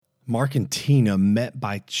Mark and Tina met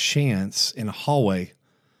by chance in a hallway,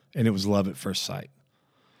 and it was love at first sight.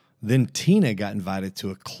 Then Tina got invited to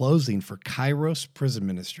a closing for Kairos Prison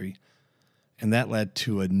Ministry, and that led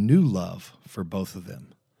to a new love for both of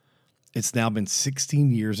them. It's now been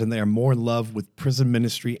 16 years, and they are more in love with prison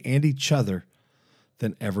ministry and each other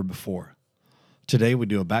than ever before. Today, we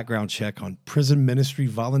do a background check on prison ministry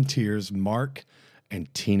volunteers Mark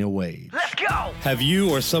and Tina Wade. Let's go! Have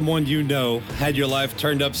you or someone you know had your life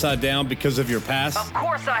turned upside down because of your past? Of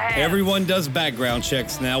course I have. Everyone does background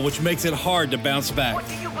checks now, which makes it hard to bounce back. What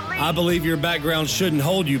do you believe? I believe your background shouldn't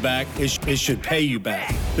hold you back. It should pay you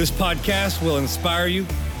back. This podcast will inspire you,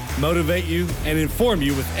 motivate you, and inform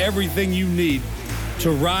you with everything you need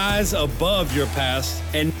to rise above your past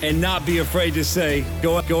and not be afraid to say,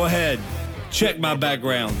 go ahead, check my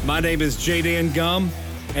background. My name is J-Dan Gum,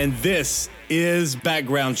 and this is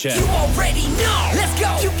Background Check. You already know. Let's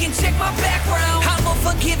go. You can check my background. I'm a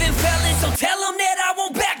forgiving felon, so tell them that I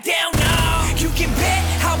won't back down. No. You can bet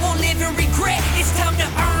I won't live in regret. It's time to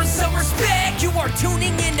earn some respect. You are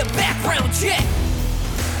tuning in to Background Check.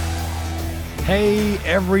 Hey,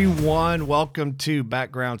 everyone. Welcome to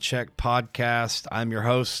Background Check Podcast. I'm your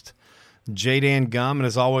host, J-Dan Gum, and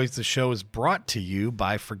as always, the show is brought to you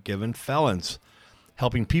by Forgiven Felons,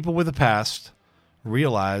 helping people with a past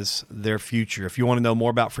realize their future. If you want to know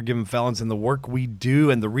more about Forgiven Felons and the work we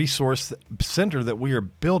do and the resource center that we are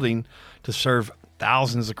building to serve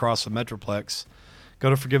thousands across the Metroplex,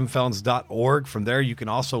 go to forgivenfelons.org. From there, you can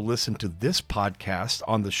also listen to this podcast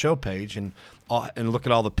on the show page and look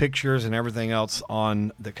at all the pictures and everything else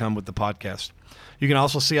that come with the podcast. You can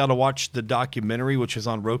also see how to watch the documentary, which is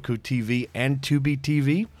on Roku TV and Tubi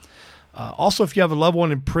TV. Also, if you have a loved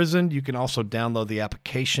one in prison, you can also download the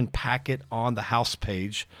application packet on the house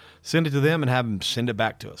page, send it to them, and have them send it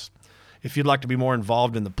back to us. If you'd like to be more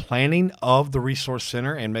involved in the planning of the Resource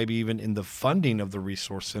Center and maybe even in the funding of the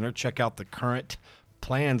Resource Center, check out the current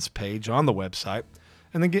plans page on the website,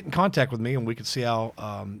 and then get in contact with me, and we can see how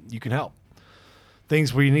you can help.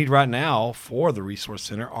 Things we need right now for the Resource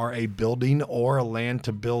Center are a building or a land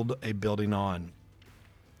to build a building on.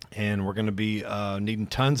 And we're going to be needing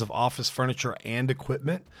tons of office furniture and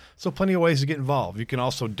equipment, so plenty of ways to get involved. You can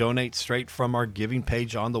also donate straight from our giving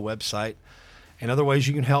page on the website. And other ways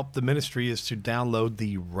you can help the ministry is to download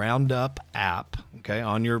the Roundup app, okay,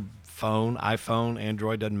 on your phone, iPhone,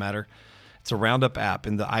 Android, doesn't matter. It's a Roundup app,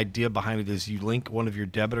 and the idea behind it is you link one of your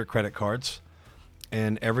debit or credit cards,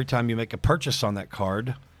 and every time you make a purchase on that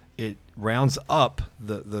card, it rounds up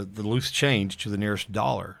the loose change to the nearest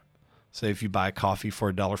dollar. Say if you buy a coffee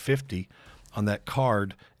for $1.50 on that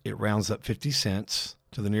card, it rounds up 50 cents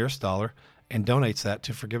to the nearest dollar and donates that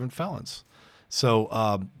to Forgiven Felons. So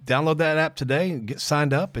download that app today and get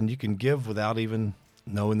signed up, and you can give without even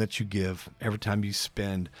knowing that you give every time you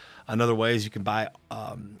spend. Another way is you can buy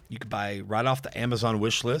right off the Amazon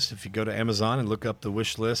wish list. If you go to Amazon and look up the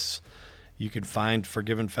wish lists, you can find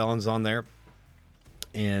Forgiven Felons on there.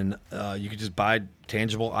 And you can just buy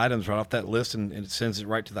tangible items right off that list, and it sends it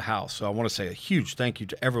right to the house. So I want to say a huge thank you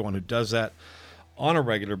to everyone who does that on a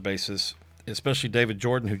regular basis, especially David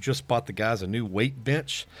Jordan, who just bought the guys a new weight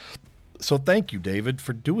bench. So thank you, David,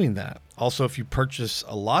 for doing that. Also, if you purchase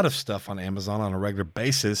a lot of stuff on Amazon on a regular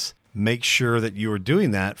basis, make sure that you are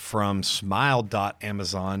doing that from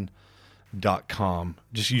smile.amazon.com.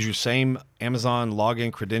 Just use your same Amazon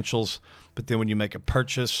login credentials, but then when you make a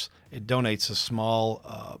purchase, it donates a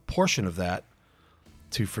small portion of that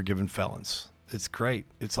to Forgiven Felons. It's great.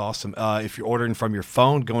 It's awesome. If you're ordering from your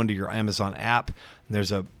phone, go into your Amazon app. And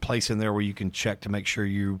there's a place in there where you can check to make sure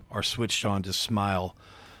you are switched on to Smile,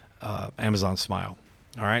 Amazon Smile.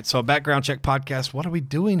 All right. So Background Check Podcast. What are we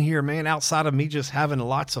doing here, man? Outside of me just having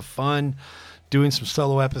lots of fun, doing some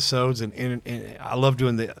solo episodes, and I love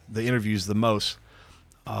doing the interviews the most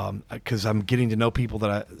because I'm getting to know people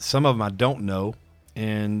that some of them I don't know.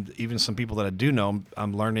 And even some people that I do know,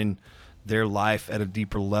 I'm learning their life at a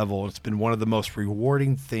deeper level. It's been one of the most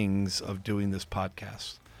rewarding things of doing this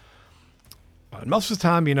podcast. Most of the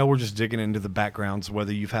time, we're just digging into the backgrounds,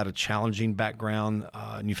 whether you've had a challenging background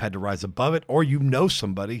and you've had to rise above it, or you know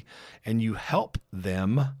somebody and you help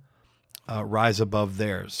them rise above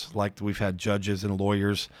theirs. Like we've had judges and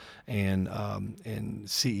lawyers and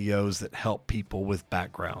CEOs that help people with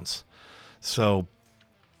backgrounds. So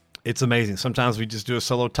it's amazing. Sometimes we just do a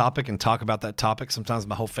solo topic and talk about that topic. Sometimes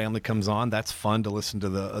my whole family comes on. That's fun to listen to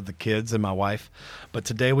the kids and my wife. But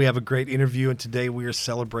today we have a great interview, and today we are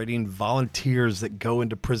celebrating volunteers that go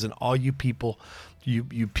into prison. All you people, you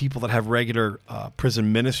people that have regular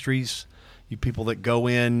prison ministries, you people that go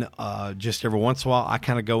in just every once in a while. I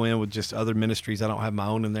kind of go in with just other ministries. I don't have my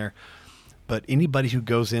own in there. but anybody who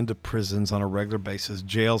goes into prisons on a regular basis,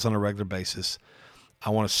 jails on a regular basis, I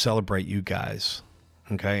want to celebrate you guys.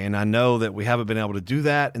 Okay. And I know that we haven't been able to do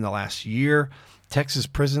that in the last year. Texas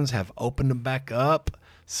prisons have opened them back up.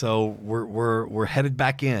 So we're headed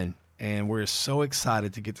back in, and we're so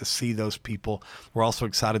excited to get to see those people. We're also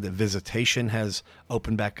excited that visitation has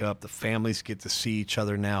opened back up. The families get to see each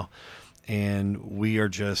other now, and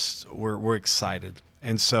we're excited.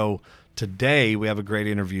 And so today we have a great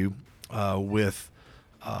interview with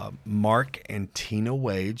Mark and Tina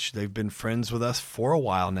Wage. They've been friends with us for a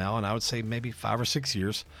while now, and I would say maybe 5 or 6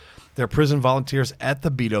 years. They're prison volunteers at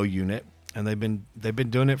the Beto unit, and they've been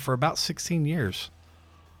doing it for about 16 years.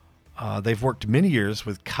 They've worked many years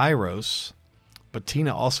with Kairos, but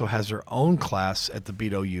Tina also has her own class at the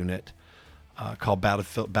Beto unit called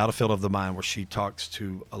Battlefield of the Mind, where she talks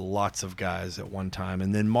to lots of guys at one time.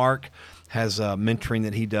 And then Mark has mentoring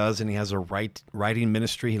that he does, and he has a writing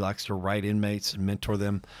ministry. He likes to write inmates and mentor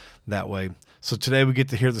them that way. So today we get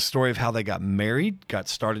to hear the story of how they got married, got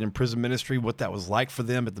started in prison ministry, what that was like for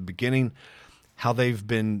them at the beginning, how they've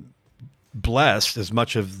been blessed as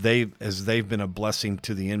much as they've been a blessing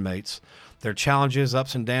to the inmates, their challenges,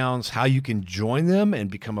 ups and downs, how you can join them and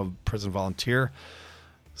become a prison volunteer.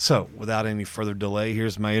 So without any further delay,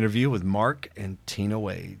 here's my interview with Mark and Tina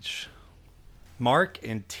Wage. Mark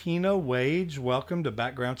and Tina Wage, welcome to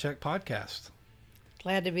Background Check Podcast.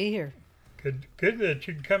 Glad to be here. Good that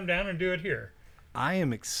you can come down and do it here. I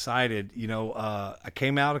am excited. I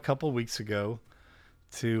came out a couple of weeks ago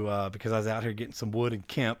because I was out here getting some wood in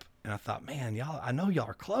Kemp. And I thought, man, I know y'all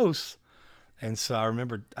are close. And so I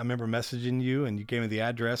remember messaging you, and you gave me the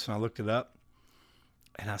address, and I looked it up.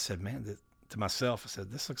 And I said, man, to myself, I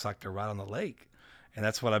said, this looks like they're right on the lake. And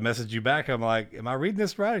that's what I messaged you back. I'm like, am I reading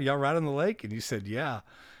this right? Are y'all right on the lake? And you said, yeah.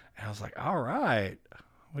 And I was like, all right,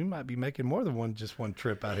 we might be making more than one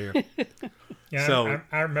trip out here. Yeah, so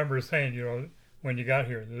I remember saying, when you got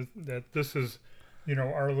here, that this is,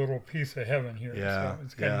 our little piece of heaven here. Yeah, so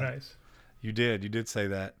it's kind of nice. You did say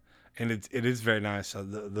that. And it is very nice.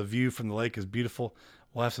 The view from the lake is beautiful.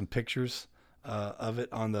 We'll have some pictures of it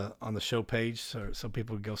on the show page so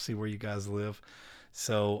people can go see where you guys live.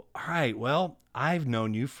 So, all right. Well, I've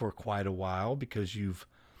known you for quite a while because you've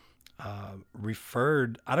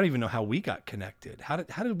referred. I don't even know how we got connected. How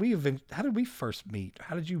did we first meet?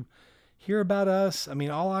 How did you hear about us? I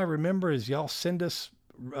mean, all I remember is y'all send us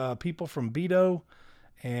people from Beto.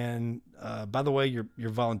 And by the way, you're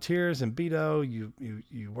volunteers in Beto.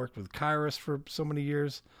 You worked with Kairos for so many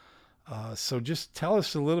years. So just tell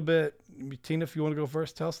us a little bit, Tina, if you want to go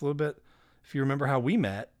first. Tell us a little bit, if you remember how we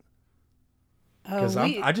met. Because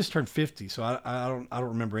I just turned 50, so I don't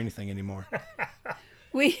remember anything anymore.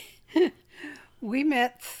 We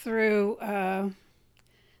met through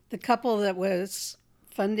the couple that was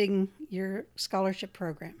funding your scholarship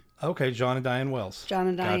program. Okay, John and Diane Wells. John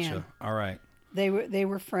and Diane. Gotcha. All right. They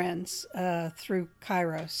were friends through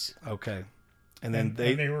Kairos. Okay. And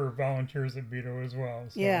they were volunteers at Beto as well.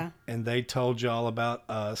 So. Yeah. And they told you all about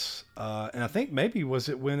us. And I think maybe was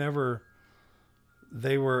it whenever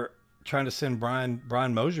they were trying to send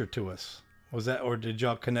Brian Mosier to us? Was that, or did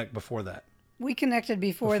y'all connect before that? We connected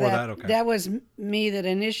before that. Okay. That was me that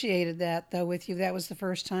initiated that, though, with you. That was the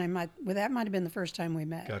first time. That might have been the first time we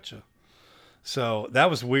met. Gotcha. So that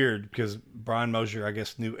was weird because Brian Mosier, I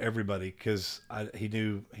guess, knew everybody because he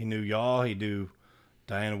knew y'all, he knew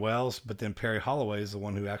Diane Wells, but then Perry Holloway is the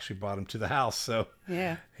one who actually brought him to the house. So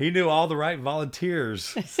yeah, he knew all the right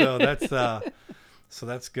volunteers. So that's so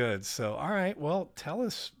that's good. So all right, well, tell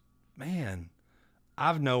us, man.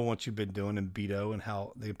 I've known what you've been doing in Beto and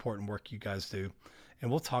how the important work you guys do,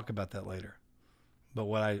 and we'll talk about that later. But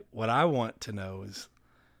what I want to know is,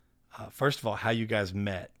 first of all, how you guys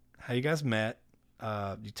met. How you guys met.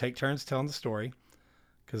 You take turns telling the story,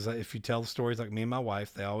 because if you tell the stories like me and my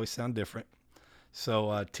wife, they always sound different.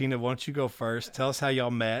 So Tina, why don't you go first? Tell us how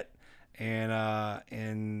y'all met, and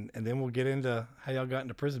then we'll get into how y'all got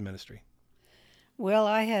into prison ministry. Well,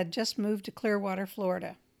 I had just moved to Clearwater,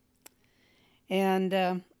 Florida,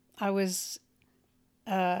 and I was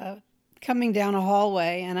coming down a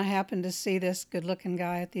hallway, and I happened to see this good-looking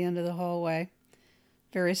guy at the end of the hallway.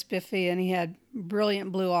 Very spiffy, and he had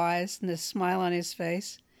brilliant blue eyes and this smile on his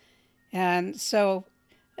face. And so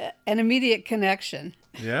an immediate connection.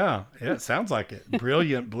 Yeah, it sounds like it.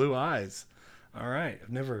 Brilliant blue eyes. All right. I've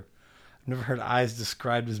never heard eyes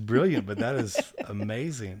described as brilliant, but that is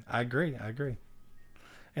amazing. I agree.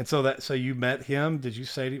 And so you met him. Did you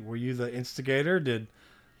say, were you the instigator?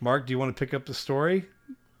 Mark, do you want to pick up the story?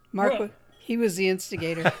 Mark, he was the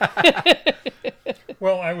instigator.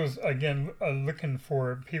 Well, I was again looking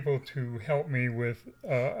for people to help me with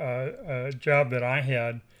a job that I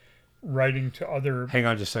had, writing to other. Hang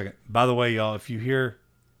on just a second. By the way, y'all, if you hear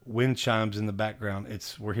wind chimes in the background,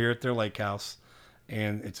 we're here at their lake house,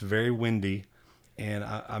 and it's very windy, and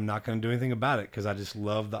I'm not going to do anything about it because I just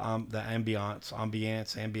love the ambiance,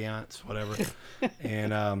 whatever.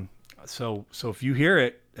 And so if you hear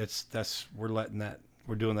it,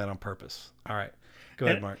 we're doing that on purpose. All right, go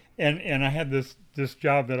ahead, Mark. And I had this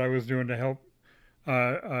job that I was doing to help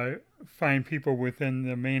find people within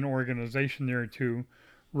the main organization there to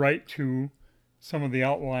write to some of the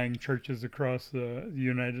outlying churches across the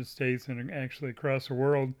United States and actually across the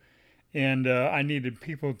world. And I needed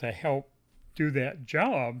people to help do that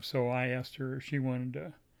job. So I asked her if she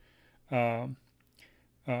wanted to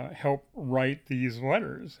help write these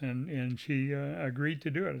letters. And she agreed to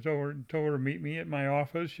do it. I told her to meet me at my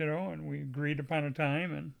office, and we agreed upon a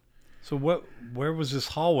time. And so where was this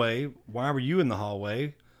hallway? Why were you in the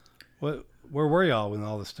hallway? Where were y'all when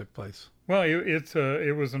all this took place? Well,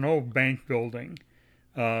 it was an old bank building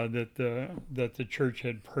that the church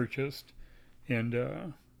had purchased, and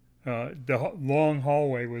the long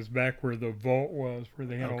hallway was back where the vault was, where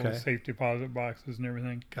they had all the safe deposit boxes and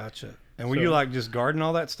everything. Gotcha. And were you like just guarding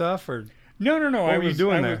all that stuff, or no? What were you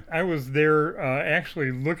doing there? I was there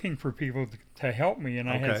actually looking for people to help me, and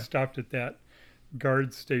I had stopped at that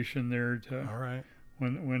guard station there to. All right.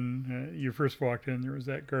 When you first walked in, there was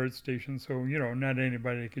that guard station, so not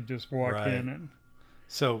anybody could just walk in. And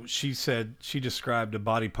so she described a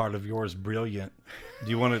body part of yours brilliant. Do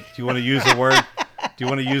you want to use a word? Do you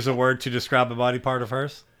want to use a word to describe a body part of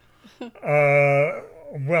hers?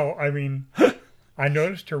 Well, I mean, I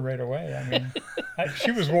noticed her right away. I mean, she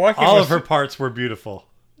was walking. All of her parts were beautiful.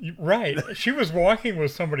 Right. She was walking with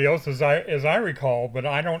somebody else, as I recall, but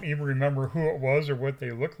I don't even remember who it was or what they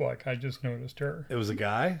looked like. I just noticed her. It was a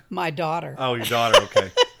guy? My daughter. Oh, your daughter. Okay.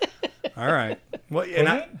 All right. Well, and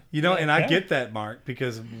I get that, Mark,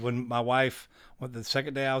 because when my wife, the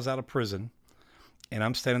second day I was out of prison, and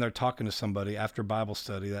I'm standing there talking to somebody after Bible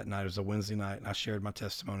study that night. It was a Wednesday night, and I shared my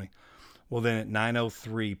testimony. Well, then at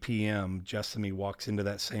 9:03 p.m., Jessamy walks into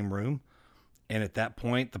that same room, and at that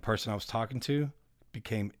point, the person I was talking to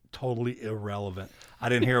became totally irrelevant. I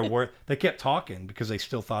didn't hear a word. They kept talking because they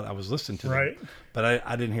still thought I was listening to them. Right. But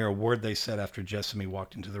I didn't hear a word they said after Jessamy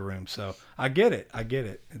walked into the room. So I get it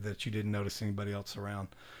that you didn't notice anybody else around.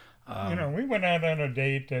 We went out on a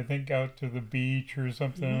date, I think out to the beach or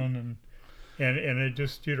something, and it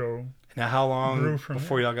just, Now, how long grew from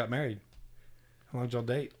before y'all got married? How long did y'all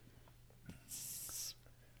date?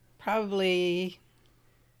 Probably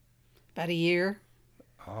about a year.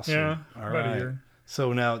 Awesome. Yeah, All about right. a year.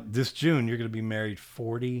 So now this June, you're going to be married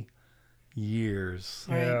 40 years.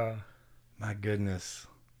 Right. Yeah. My goodness.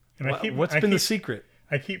 And What's been the secret?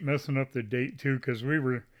 I keep messing up the date too, because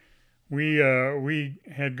we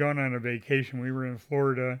had gone on a vacation. We were in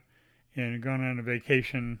Florida and had gone on a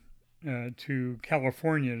vacation to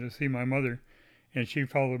California to see my mother, and she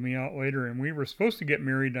followed me out later. And we were supposed to get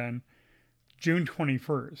married on June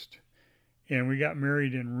 21st, and we got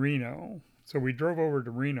married in Reno. So we drove over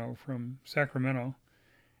to Reno from Sacramento,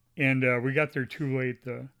 and we got there too late.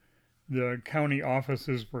 The county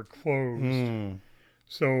offices were closed.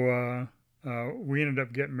 So we ended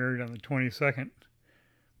up getting married on the 22nd.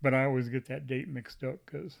 But I always get that date mixed up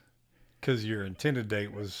because your intended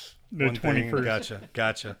date was the 21st.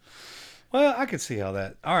 Gotcha. Well, I could see how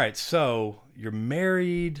that. All right, so you're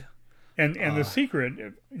married. And the secret,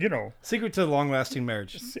 secret to the long-lasting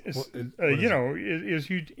marriage, is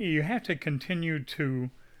you have to continue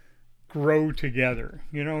to grow together.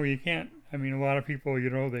 You can't. I mean, a lot of people,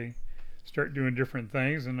 they start doing different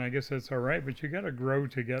things, and I guess that's all right. But you got to grow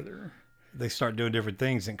together. They start doing different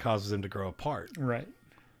things, and causes them to grow apart. Right.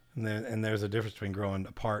 And there's a difference between growing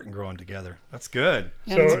apart and growing together. That's good.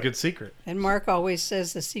 So that's a good secret. And Mark always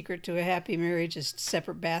says the secret to a happy marriage is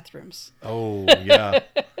separate bathrooms. Oh yeah.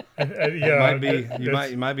 Yeah.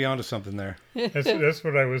 You might be onto something there. That's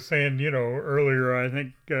what I was saying. Earlier. I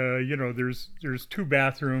think there's two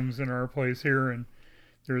bathrooms in our place here, and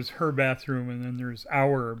there's her bathroom, and then there's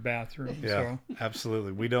our bathroom. Yeah, so.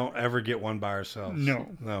 Absolutely. We don't ever get one by ourselves.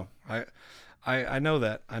 No. I know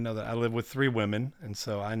that. I live with 3 women, and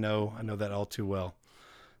so I know that all too well.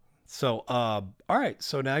 So, all right.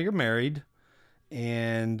 So now you're married,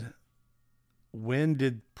 and when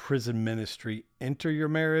did prison ministry enter your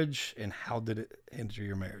marriage, and how did it enter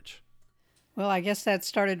your marriage? Well, I guess that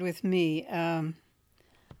started with me.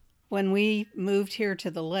 When we moved here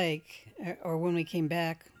to the lake, or when we came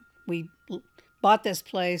back, we bought this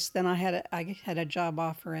place. Then I had a job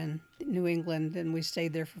offer in New England, and we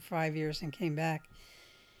stayed there for 5 years and came back.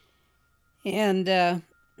 And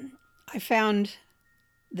I found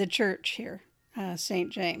the church here, St.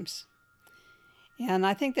 James. And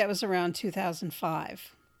I think that was around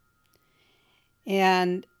 2005.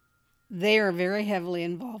 And they are very heavily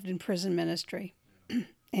involved in prison ministry.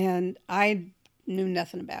 And I knew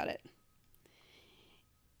nothing about it.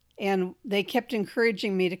 And they kept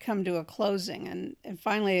encouraging me to come to a closing. And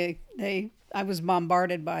finally, I was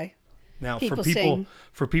bombarded by Now, people saying,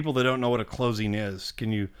 for people that don't know what a closing is,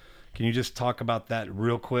 can you just talk about that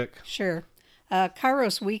real quick? sure.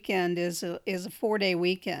 Kairos weekend is a 4-day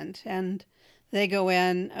weekend, and they go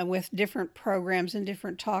in with different programs and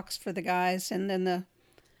different talks for the guys, and then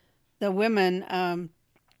the women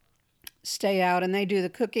stay out and they do the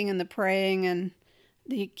cooking and the praying and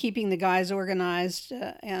the keeping the guys organized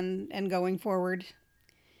and going forward.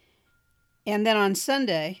 And then on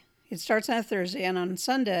Sunday, it starts on a Thursday, and on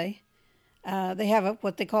Sunday they have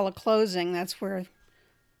what they call a closing. That's where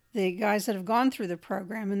the guys that have gone through the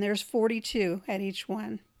program, and there's 42 at each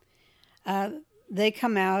one, they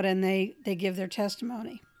come out and they give their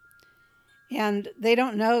testimony. And they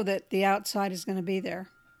don't know that the outside is going to be there,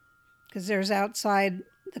 because there's outside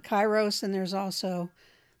the Kairos and there's also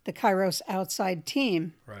the Kairos outside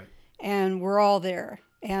team. Right. And we're all there.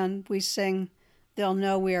 And we sing, "They'll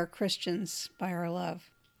know we are Christians by our love."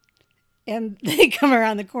 And they come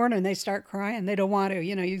around the corner and they start crying. They don't want to.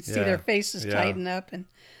 You see Yeah. their faces Yeah. tighten up. And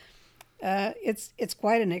it's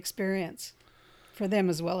quite an experience for them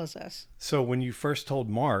as well as us. So when you first told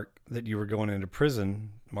Mark that you were going into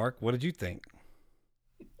prison, Mark, what did you think?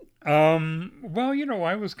 Well,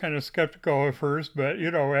 I was kind of skeptical at first, but,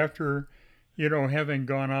 after, having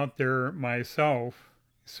gone out there myself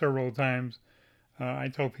several times, I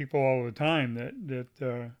tell people all the time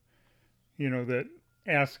that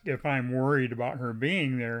ask if I'm worried about her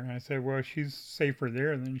being there. I say, well, she's safer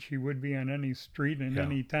there than she would be on any street in Yeah.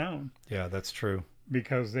 any town, Yeah, that's true.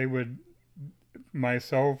 because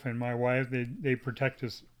myself and my wife, they protect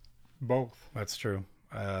us both. That's true.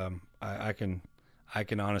 I can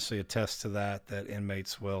honestly attest to that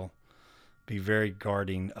inmates will be very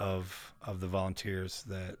guarding of the volunteers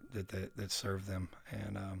that serve them.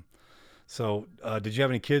 And so did you have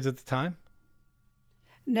any kids at the time?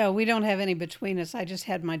 No, we don't have any between us. I just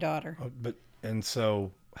had my daughter. And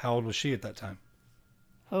so how old was she at that time?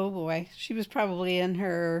 Oh boy, she was probably in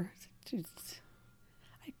her.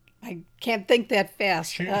 I can't think that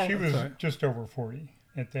fast. She was Sorry. just over 40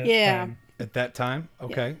 at that Yeah. time. At that time?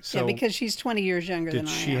 Okay. So yeah, because she's 20 years younger than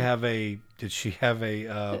did I she am. have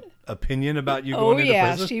a opinion about you Oh going into yeah,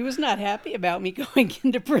 prison? she was not happy about me going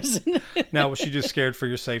into prison. Now, was she just scared for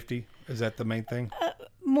your safety? Is that the main thing?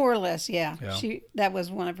 More or less, yeah. Yeah. That was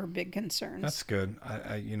one of her big concerns. That's good.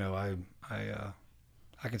 I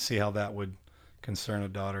can see how that would concern a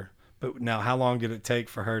daughter. But now, how long did it take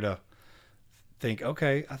for her to think,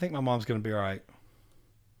 okay, I think my mom's going to be all right?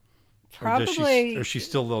 Probably. Or she's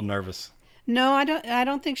still a little nervous? No, I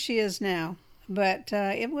don't think she is now. But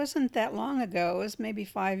it wasn't that long ago. It was maybe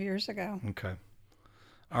 5 years ago. Okay.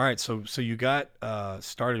 All right. So you got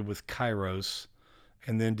started with Kairos,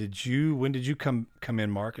 and then when did you come in,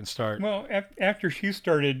 Mark, and start? Well, after she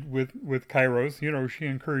started with Kairos, she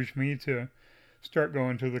encouraged me to start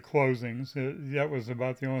going to the closings. That was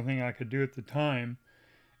about the only thing I could do at the time.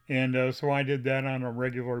 And so I did that on a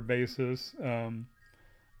regular basis.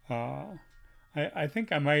 I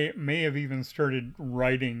think I may have even started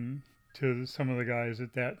writing to some of the guys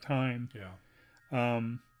at that time. Yeah.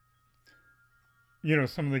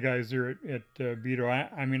 Some of the guys there at Beto.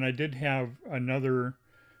 I did have another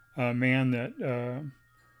man that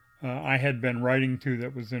I had been writing to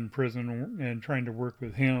that was in prison and trying to work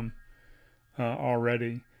with him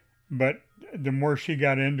already. But the more she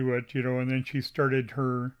got into it, and then she started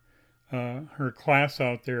her class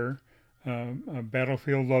out there,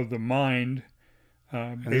 Battlefield of the Mind,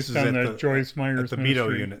 based on the Joyce Myers at the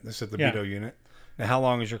ministry. Beto unit. This is at the Yeah. Beto unit. Now, how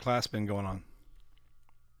long has your class been going on?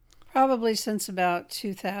 Probably since about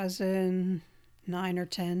 2009 or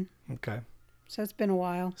 10. Okay. So it's been a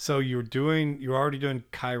while. So you're already doing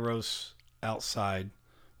Kairos outside.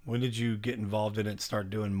 When did you get involved in it and start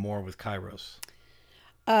doing more with Kairos?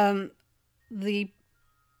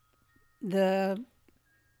 The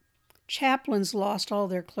chaplains lost all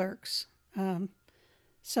their clerks.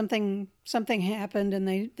 Something happened, and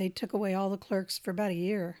they took away all the clerks for about a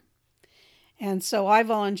year. And so I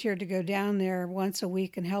volunteered to go down there once a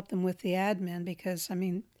week and help them with the admin, because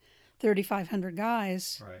 3,500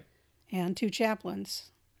 guys Right. and 2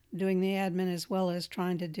 chaplains doing the admin as well as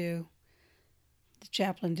trying to do the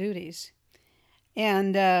chaplain duties.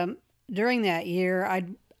 And during that year,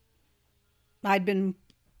 I'd been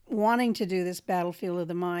wanting to do this battlefield of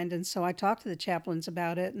the mind, and so I talked to the chaplains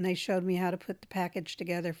about it, and they showed me how to put the package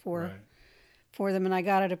together for them, and I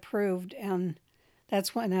got it approved, and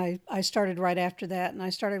that's when I started right after that, and I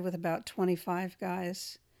started with about 25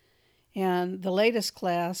 guys, and the latest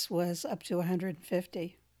class was up to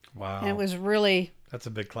 150. Wow. And it was really... That's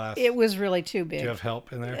a big class. It was really too big. Do you have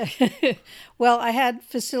help in there? Well, I had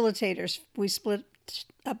facilitators. We split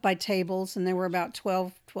up by tables, and there were about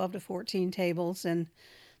 12 to 14 tables, and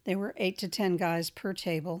there were 8 to 10 guys per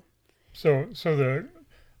table. So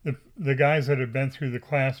the guys that had been through the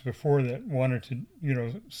class before that wanted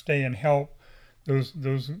to, stay and help, those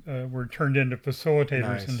were turned into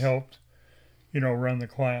facilitators and helped, run the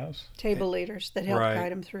class. Table leaders that helped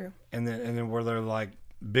guide them through. And then were there like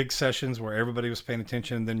big sessions where everybody was paying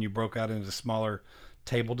attention, and then you broke out into smaller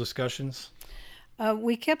table discussions?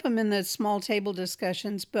 We kept them in the small table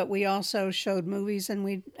discussions, but we also showed movies,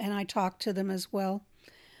 and I talked to them as well.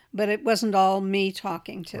 But it wasn't all me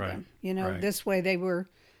talking to them. This way they were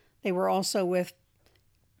also with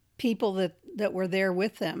people that were there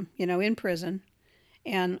with them, in prison,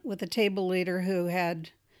 and with a table leader who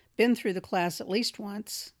had been through the class at least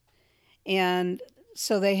once. And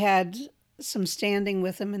so they had some standing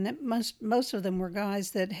with them, and that most of them were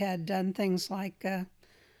guys that had done things like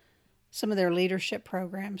some of their leadership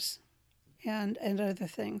programs and other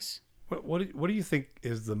things. What do you think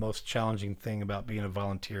is the most challenging thing about being a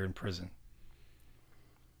volunteer in prison?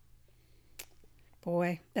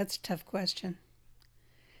 Boy, that's a tough question.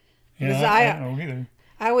 Yeah, I don't know either.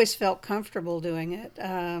 I always felt comfortable doing it,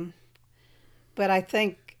 but I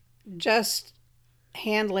think just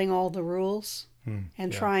handling all the rules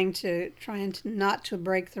and trying to not to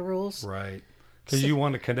break the rules. Right, because you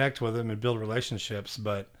want to connect with them and build relationships,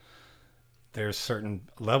 but there's certain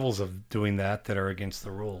levels of doing that are against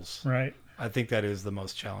the rules. Right. I think that is the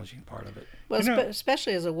most challenging part of it. Well,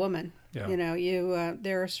 especially as a woman,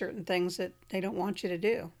 there are certain things that they don't want you to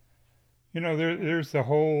do. There's the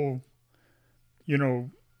whole,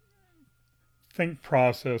 think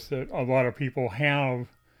process that a lot of people have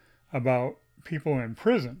about people in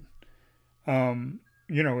prison.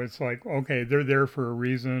 It's like, okay, they're there for a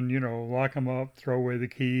reason, lock them up, throw away the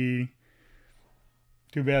key.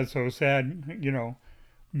 Too bad, so sad,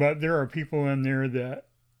 but there are people in there that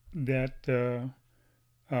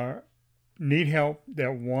need help,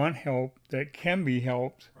 that want help, that can be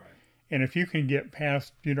helped. Right. And if you can get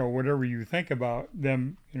past, whatever you think about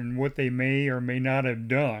them and what they may or may not have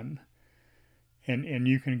done, and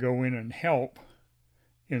you can go in and help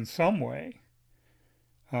in some way,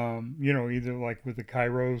 either like with the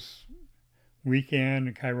Kairos weekend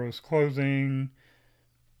and Kairos closing,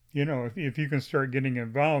 if you can start getting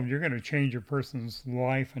involved, you're going to change a person's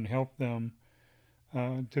life and help them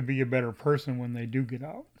to be a better person when they do get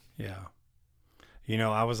out. Yeah.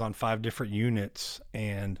 I was on 5 different units,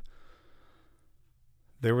 and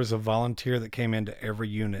there was a volunteer that came into every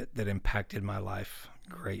unit that impacted my life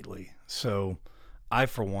greatly. So I,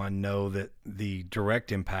 for one, know that the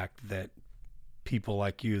direct impact that people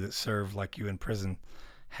like you that serve like you in prison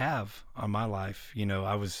have on my life.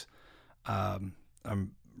 I'm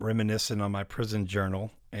reminiscing on my prison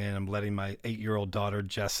journal, and I'm letting my 8-year-old daughter,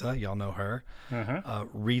 Jessa, y'all know her,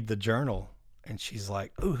 read the journal. And she's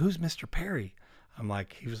like, "Oh, who's Mr. Perry?" I'm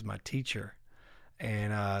like, "He was my teacher."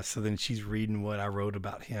 And so then she's reading what I wrote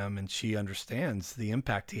about him, and she understands the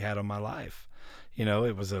impact he had on my life.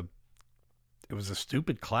 It was a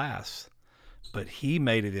stupid class, but he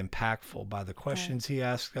made it impactful by the questions he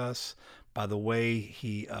asked us, by the way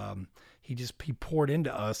he poured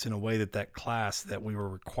into us in a way that class that we were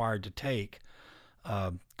required to take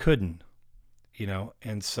couldn't,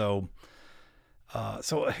 and so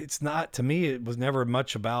it's not, to me, it was never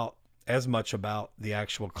as much about the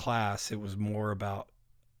actual class. It was more about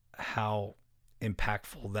how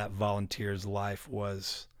impactful that volunteer's life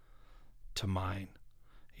was to mine,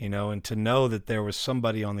 and to know that there was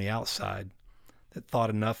somebody on the outside that thought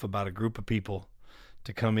enough about a group of people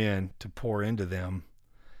to come in to pour into them.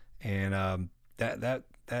 And that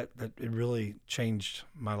it really changed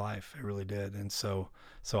my life. It really did. And so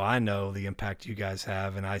I know the impact you guys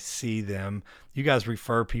have, and I see them. You guys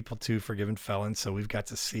refer people to Forgiven Felons, so we've got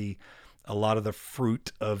to see a lot of the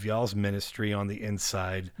fruit of y'all's ministry on the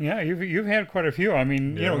inside. Yeah, you've had quite a few. I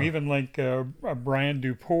mean, even like Brian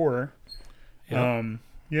Dupour. Yep.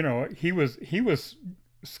 He was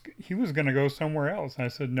going to go somewhere else. I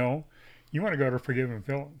said, "No, you want to go to Forgiven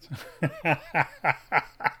Felons."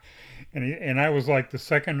 And I was like the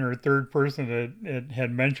second or third person that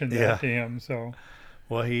had mentioned that to him. So,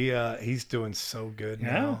 well, he's doing so good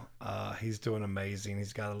now. He's doing amazing.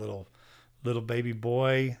 He's got a little little baby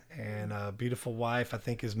boy and a beautiful wife. I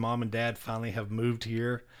think his mom and dad finally have moved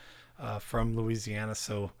here from Louisiana.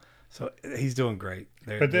 So he's doing great.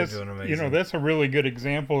 They're doing amazing. That's a really good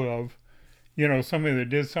example of, somebody that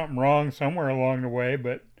did something wrong somewhere along the way,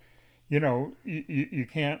 but, you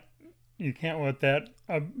can't let that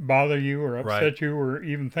bother you or upset you or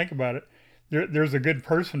even think about it. There's a good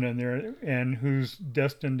person in there and who's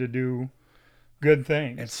destined to do good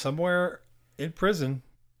things. And somewhere in prison,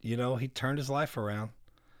 he turned his life around.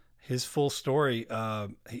 His full story,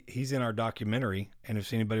 he's in our documentary. And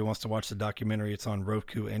if anybody wants to watch the documentary, it's on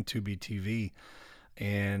Roku and Tubi TV.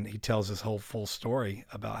 And he tells his whole full story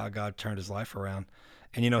about how God turned his life around.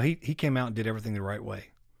 And, he came out and did everything the right way.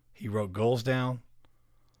 He wrote goals down.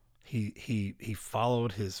 He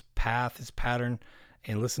followed his path, his pattern,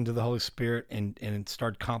 and listened to the Holy Spirit and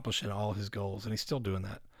started accomplishing all his goals. And he's still doing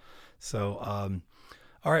that. So,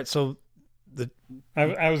 all right. So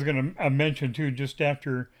I was going to mention too, just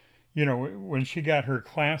after, when she got her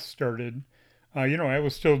class started, I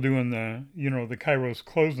was still doing the Kairos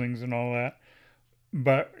closings and all that,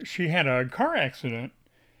 but she had a car accident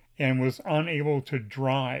and was unable to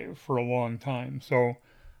drive for a long time. So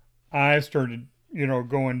I started,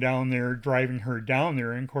 going down there, driving her down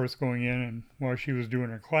there, and of course going in and while she was doing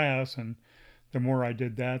her class. And the more I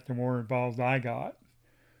did that, the more involved I got,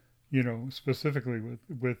 specifically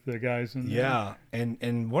with the guys in there. Yeah.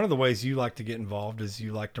 And one of the ways you like to get involved is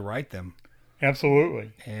you like to write them.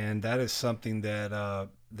 Absolutely. And that is something that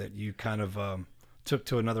you kind of took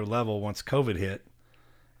to another level once COVID hit.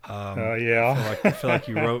 Yeah. I feel like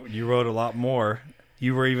you wrote a lot more.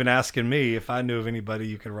 You were even asking me if I knew of anybody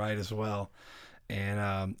you could write as well.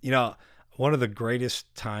 And, one of the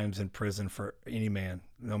greatest times in prison for any man,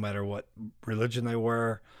 no matter what religion they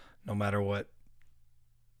were, no matter what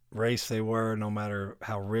race they were, no matter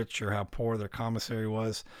how rich or how poor their commissary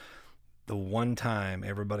was, the one time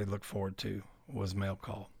everybody looked forward to was mail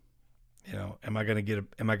call. Am I going to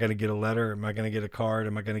get a letter? Am I going to get a card?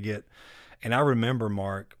 And I remember,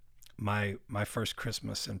 Mark, my first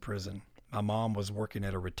Christmas in prison, my mom was working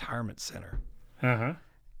at a retirement center. Uh-huh.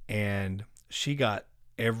 And she got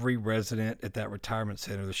every resident at that retirement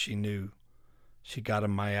center that she knew. She got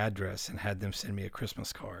them my address and had them send me a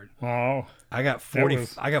Christmas card. Wow. I got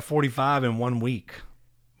 45 in 1 week.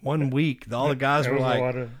 1 week. All the guys were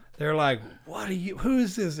like, they're like, who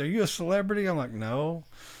is this? Are you a celebrity? I'm like, no,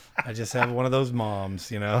 I just have one of those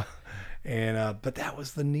moms, And, but that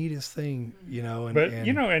was the neatest thing,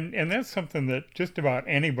 And that's something that just about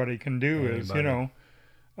anybody can do is, get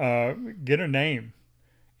a name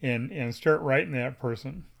and start writing that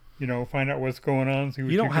person. Find out what's going on. See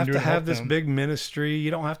what you don't have do to have this them. big ministry.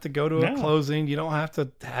 You don't have to go to a closing. You don't have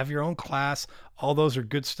to have your own class. All those are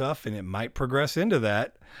good stuff, and it might progress into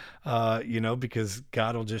that, because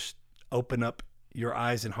God will just open up your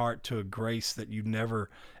eyes and heart to a grace that you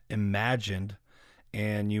never imagined,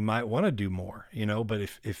 and you might want to do more. But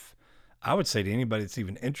if I would say to anybody that's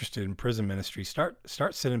even interested in prison ministry, start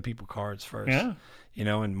sending people cards first. Yeah.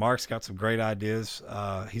 And Mark's got some great ideas.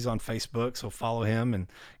 He's on Facebook, so follow him and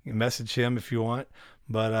message him if you want.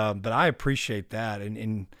 But I appreciate that.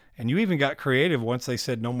 And you even got creative once they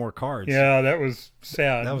said no more cards. Yeah, that was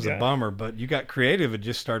sad. That was a bummer, but you got creative and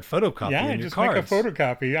just started photocopying your cards. Make a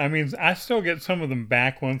photocopy. I mean, I still get some of them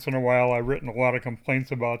back once in a while. I've written a lot of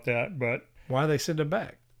complaints about that, but why do they send them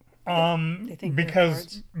back? They think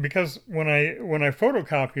because when I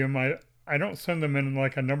photocopy them, I don't send them in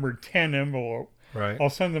like a number 10 envelope. Right. I'll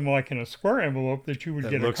send them like in a square envelope that you would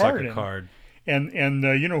get looks a card like a in. card. And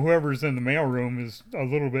whoever's in the mailroom is a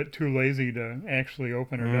little bit too lazy to actually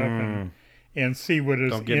open it up and see what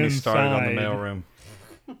is inside. Don't get me started on the mailroom.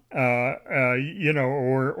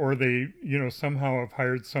 Or they somehow have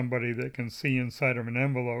hired somebody that can see inside of an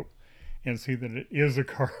envelope and see that it is a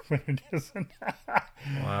card when it isn't.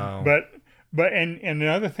 Wow. But the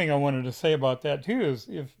other thing I wanted to say about that too is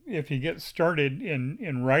if you get started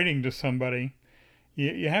in writing to somebody,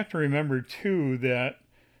 you have to remember too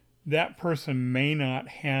that person may not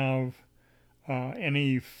have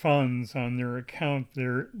any funds on their account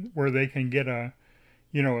there where they can get a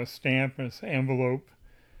stamp, an envelope.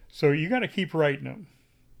 So you got to keep writing them.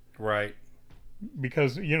 Right.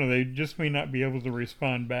 Because, they just may not be able to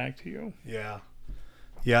respond back to you. Yeah.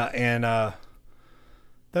 Yeah, and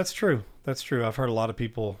that's true. That's true. I've heard a lot of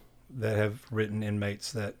people that have written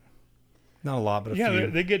inmates that, not a lot, but a few. Yeah,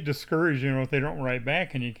 they get discouraged, if they don't write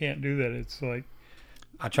back, and you can't do that. It's like...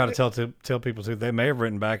 I try to tell people, too, they may have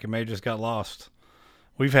written back, it may have just got lost.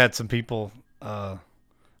 We've had some people,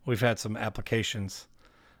 we've had some applications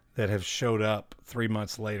that have showed up 3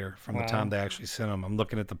 months later from the Wow. time they actually sent them. I'm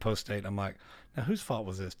looking at the post date. I'm like, now whose fault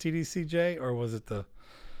was this? TDCJ or was it the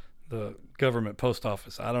government post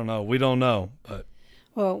office? I don't know. We don't know, but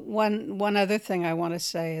Well, one other thing I want to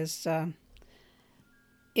say is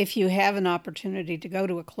if you have an opportunity to go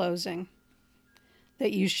to a closing,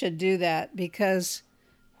 that you should do that, because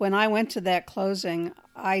when I went to that closing,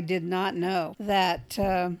 I did not know that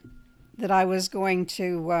that I was going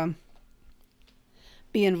to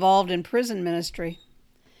be involved in prison ministry,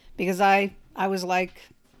 because I was like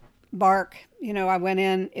Bark, I went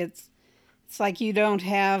in. It's like you don't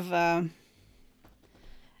have an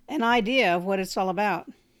idea of what it's all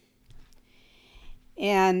about.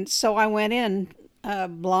 And so I went in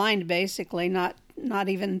blind, basically, not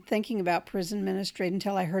even thinking about prison ministry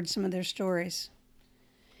until I heard some of their stories.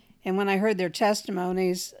 And when I heard their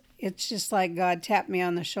testimonies, it's just like God tapped me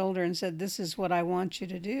on the shoulder and said, "This is what I want you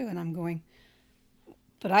to do." And I'm going,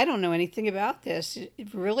 "But I don't know anything about this.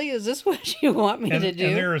 Really? Is this what you want me to do?"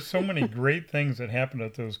 And there are so many great things that happened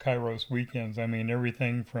at those Kairos weekends. I mean,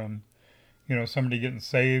 everything from, somebody getting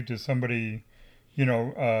saved to somebody,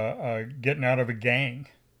 getting out of a gang.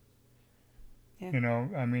 Yeah.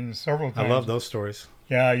 I mean, several times. I love those stories.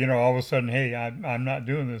 Yeah, all of a sudden, hey, I'm not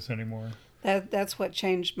doing this anymore. That's what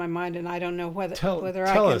changed my mind, and I don't know whether Tell I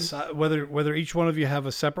can. us whether each one of you have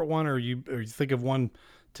a separate one or you think of one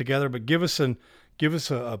together. But give us a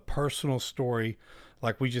personal story,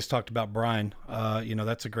 like we just talked about Brian.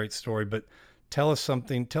 That's a great story. But tell us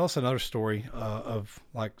another story of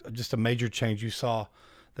like just a major change you saw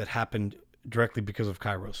that happened directly because of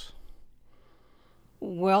Kairos.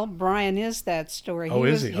 Well, Brian is that story. Oh,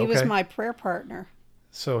 is he? He was Okay. my prayer partner.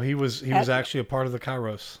 So he was actually a part of the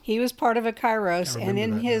Kairos. He was part of a Kairos, I and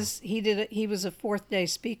in remember that he was a fourth day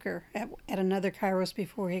speaker at another Kairos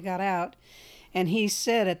before he got out, and he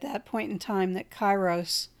said at that point in time that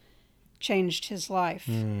Kairos changed his life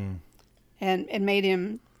and made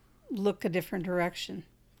him look a different direction.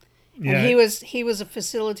 Yeah. And he was a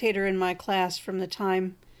facilitator in my class from the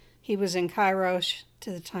time he was in Kairos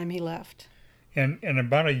to the time he left. And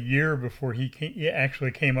about a year before he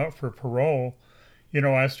actually came up for parole,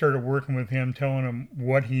 I started working with him, telling him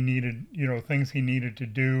what he needed, things he needed to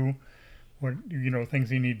do, what, things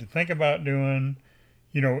he needed to think about doing,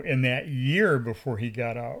 in that year before he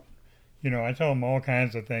got out. I tell him all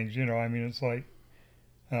kinds of things, I mean, it's like,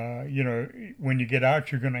 when you get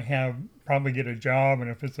out, you're going to probably get a job. And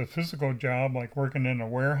if it's a physical job, like working in a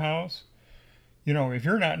warehouse, if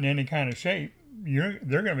you're not in any kind of shape, they're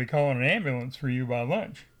going to be calling an ambulance for you by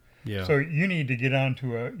lunch. Yeah. So you need to get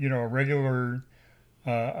onto a regular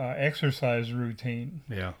exercise routine.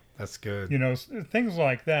 Yeah, that's good. Things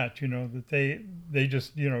like that. That they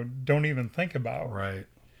just don't even think about. Right.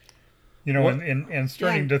 And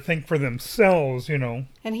starting to think for themselves. And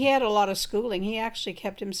he had a lot of schooling. He actually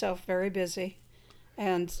kept himself very busy,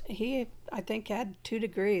 and he, I think, had 2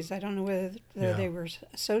 degrees. I don't know whether they were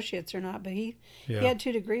associates or not, but he had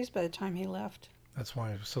 2 degrees by the time he left. That's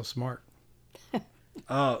why he was so smart.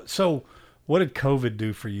 So what did COVID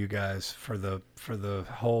do for you guys for the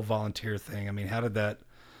whole volunteer thing? I mean, how did that,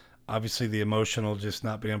 obviously the emotional, just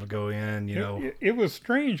not being able to go in, It was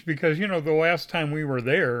strange because, the last time we were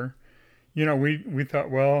there, we thought,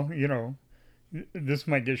 well, this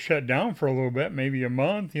might get shut down for a little bit, maybe a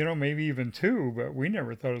month, maybe even 2, but we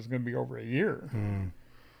never thought it was going to be over a year.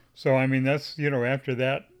 So, I mean, that's, after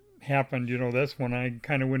that happened, that's when I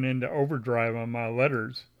kind of went into overdrive on my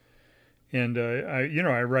letters. And,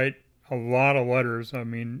 I write a lot of letters. I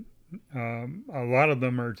mean, a lot of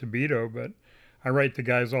them are to Beto, but I write to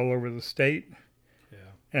guys all over the state. Yeah.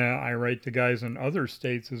 And I write to guys in other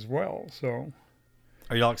states as well. So,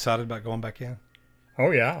 Are y'all excited about going back in?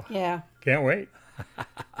 oh yeah, Yeah. can't wait.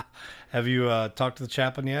 Have you talked to the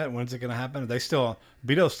chaplain yet? When's it going to happen? Are they still,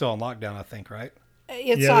 Beto's still on lockdown, I think, right?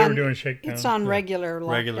 It's Yeah, on, they were doing shakedown. It's on regular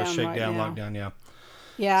lockdown Regular shakedown, right now. lockdown, yeah.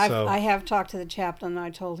 Yeah, So- I have talked to the chaplain. I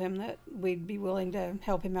told him that we'd be willing to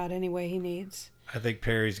help him out any way he needs. I think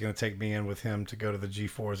Perry's going to take me in with him to go to the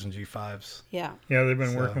G4s and G5s. Yeah. Yeah, they've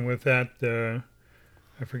been So- working with that.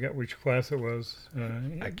 I forget which class it was.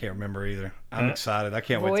 I can't remember either. I'm excited. I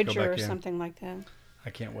can't wait to go Voyager or back in. something like that. I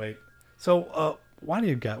can't wait. So, why do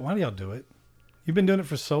y'all do it? You've been doing it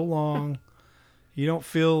for so long. You don't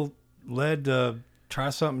feel led to try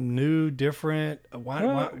something new, different?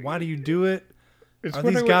 Why do you do it? It's Are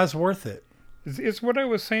what these I guys worth it? It's what I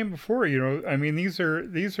was saying before. I mean, these are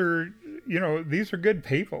good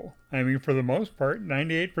people. I mean, for the most part,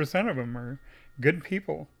 98% of them are good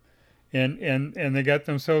people. And they got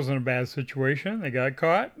themselves in a bad situation. They got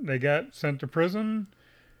caught. They got sent to prison.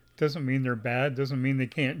 Doesn't mean they're bad. Doesn't mean they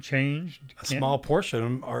can't change. A small portion of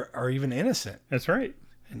them are even innocent. That's right.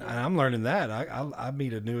 And I'm learning that. I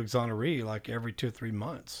meet a new exoneree like every 2 or 3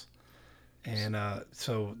 months. And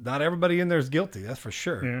so not everybody in there is guilty. That's for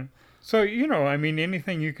sure. Yeah. So, I mean,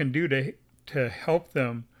 anything you can do to help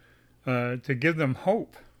them, to give them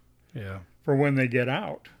hope Yeah. for when they get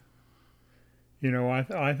out.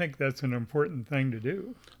 I think that's an important thing to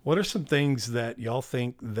do. What are some things that y'all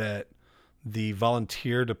think that the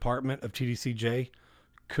volunteer department of TDCJ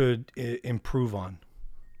could improve on?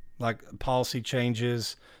 Like policy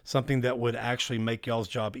changes, something that would actually make y'all's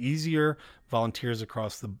job easier. Volunteers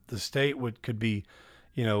across the state could be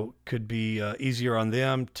easier on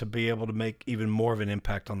them to be able to make even more of an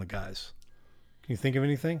impact on the guys. Can you think of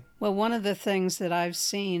anything? Well, one of the things that I've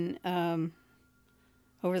seen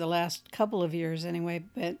over the last couple of years anyway,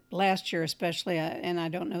 but last year especially, and I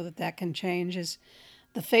don't know that can change, is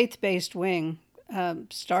the faith-based wing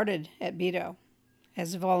started at Beto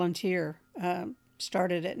as a volunteer,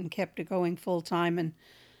 started it and kept it going full-time, and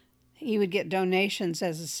he would get donations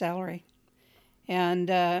as a salary.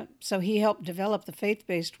 And so he helped develop the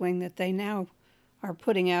faith-based wing that they now are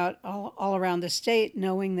putting out all around the state,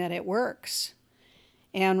 knowing that it works.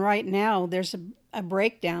 And right now there's a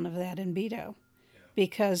breakdown of that in Beto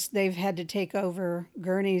because they've had to take over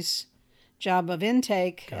Gurney's job of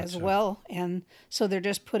intake as well. And so they're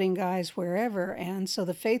just putting guys wherever. And so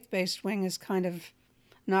the faith-based wing is kind of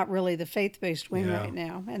not really the faith-based wing right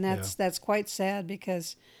now. And that's quite sad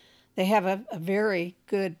because they have a very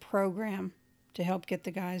good program to help get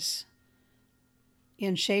the guys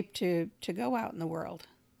in shape to go out in the world.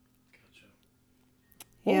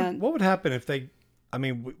 Gotcha. What would happen if they, I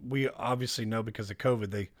mean, we obviously know because of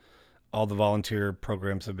COVID, all the volunteer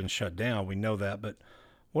programs have been shut down. We know that, but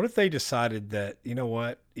what if they decided that, you know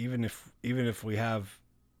what, even if we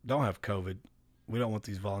don't have COVID, we don't want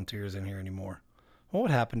these volunteers in here anymore? What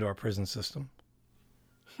would happen to our prison system?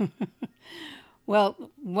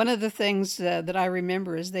 Well, one of the things that I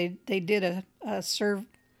remember is they did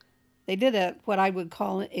what I would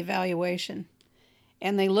call an evaluation,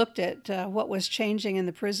 and they looked at what was changing in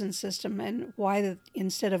the prison system and why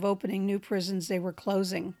instead of opening new prisons, they were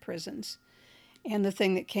closing prisons. And the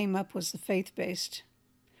thing that came up was the faith-based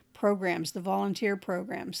programs, the volunteer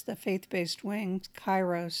programs, the faith-based wing,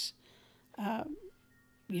 Kairos,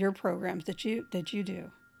 your programs that you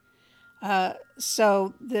do.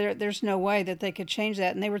 So there's no way that they could change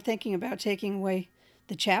that. And they were thinking about taking away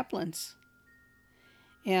the chaplains.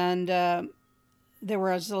 And there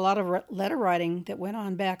was a lot of letter writing that went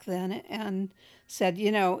on back then and said,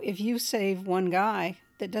 if you save one guy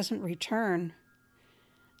that doesn't return,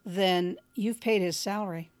 then you've paid his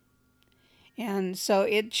salary. And so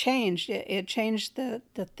it changed. It changed the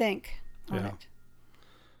think on it.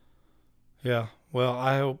 Yeah. Well,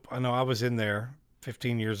 I know I was in there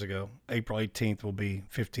 15 years ago. April 18th will be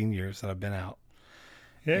 15 years that I've been out.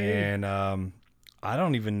 Yeah. And I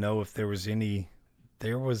don't even know if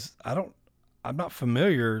I'm not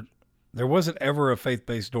familiar. There wasn't ever a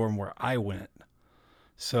faith-based dorm where I went.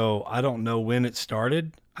 So I don't know when it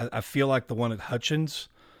started. I feel like the one at Hutchins,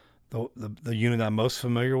 the unit I'm most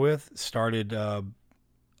familiar with, started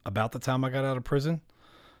about the time I got out of prison.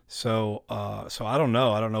 So I don't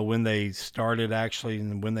know. I don't know when they started actually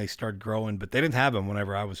and when they started growing, but they didn't have them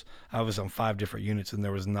whenever I was on 5 different units, and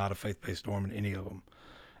there was not a faith-based dorm in any of them.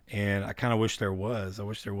 And I kind of wish there was. I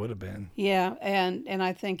wish there would have been. Yeah, and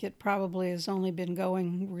I think it probably has only been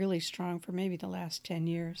going really strong for maybe the last 10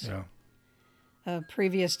 years. Yeah.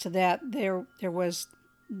 Previous to that, there was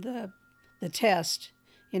the test,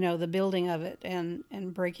 the building of it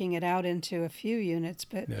and breaking it out into a few units.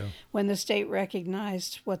 But when the state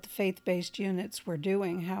recognized what the faith-based units were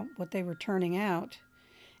doing, what they were turning out,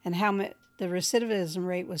 and how the recidivism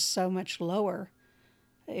rate was so much lower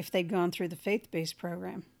if they'd gone through the faith-based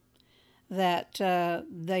program, that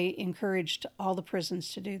they encouraged all the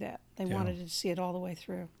prisons to do that. They wanted to see it all the way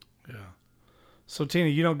through. Yeah. So, Tina,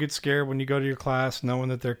 you don't get scared when you go to your class knowing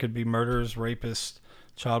that there could be murderers, rapists,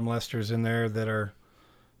 child molesters in there that are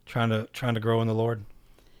trying to grow in the Lord?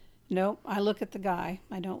 No, I look at the guy.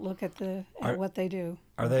 I don't look at what they do.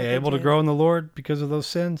 Are they able to grow in the Lord because of those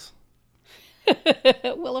sins?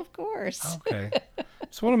 Well, of course. Okay.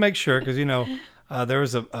 Just want to make sure because, there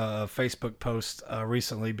was a Facebook post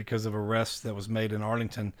recently because of arrest that was made in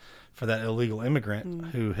Arlington for that illegal immigrant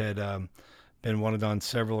who had been wanted on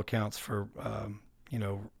several accounts for,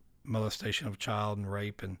 molestation of a child and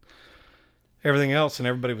rape and everything else. And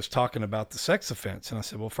everybody was talking about the sex offense. And I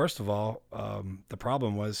said, well, first of all, the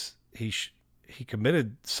problem was he he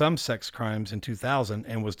committed some sex crimes in 2000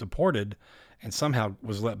 and was deported, and somehow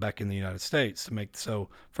was let back in the United States to make. So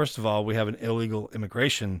first of all, we have an illegal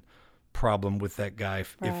immigration problem with that guy.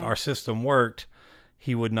 If Right. our system worked,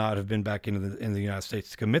 he would not have been back in the United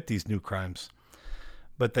States to commit these new crimes.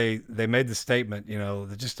 But they made the statement,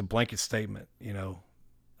 just a blanket statement,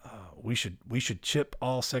 we should chip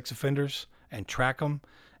all sex offenders and track them,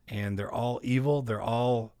 and they're all evil. They're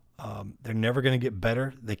all they're never going to get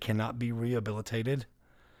better. They cannot be rehabilitated.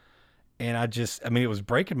 And it was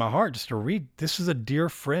breaking my heart just to read. This is a dear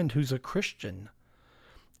friend who's a Christian,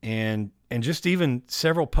 and just even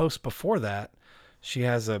several posts before that, she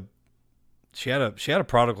had a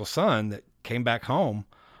prodigal son that came back home,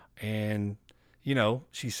 and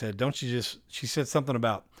she said, she said something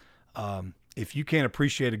about, if you can't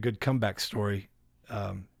appreciate a good comeback story,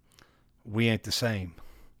 we ain't the same.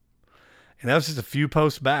 And that was just a few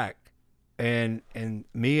posts back. And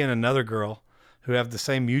me and another girl who have the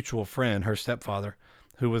same mutual friend, her stepfather,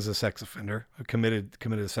 who was a sex offender, who committed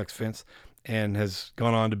a sex offense and has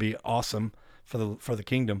gone on to be awesome for the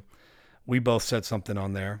kingdom. We both said something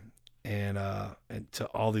on there, and to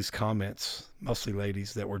all these comments, mostly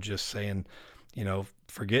ladies, that were just saying,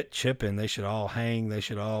 forget chipping. They should all hang. They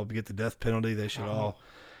should all get the death penalty. They should all.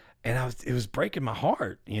 And it was breaking my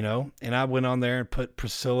heart, And I went on there and put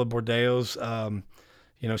Priscilla Bordeaux's.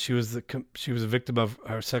 She was a victim of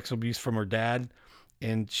her sexual abuse from her dad,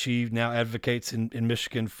 and she now advocates in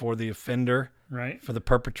Michigan for the offender, right, for the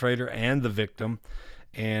perpetrator and the victim.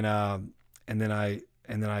 And then I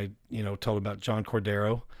told about John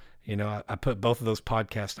Cordero. I put both of those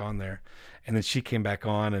podcasts on there, and then she came back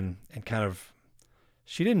on and kind of.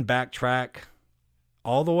 She didn't backtrack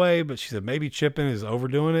all the way, but she said maybe chipping is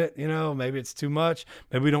overdoing it. Maybe it's too much.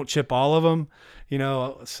 Maybe we don't chip all of them.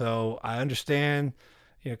 So I understand.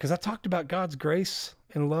 Because I talked about God's grace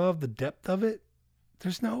and love, the depth of it.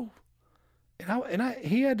 There's no,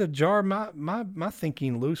 he had to jar my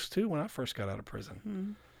thinking loose too when I first got out of prison.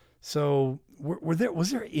 Mm-hmm. So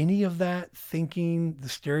was there any of that thinking, the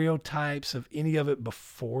stereotypes of any of it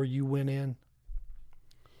before you went in?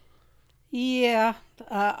 Yeah,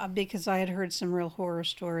 because I had heard some real horror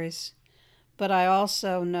stories. But I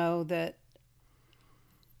also know that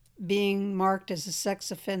being marked as a sex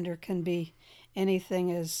offender can be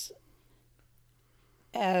anything as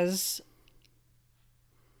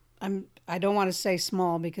I don't want to say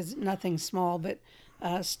small, because nothing's small, but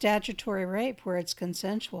statutory rape where it's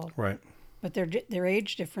consensual. Right. But their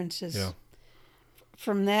age differences. Yeah.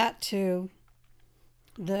 From that to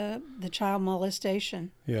the child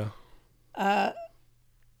molestation. Yeah.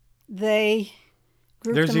 They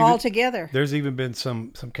grouped them all together. There's even been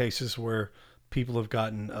some cases where people have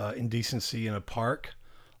gotten indecency in a park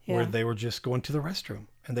where they were just going to the restroom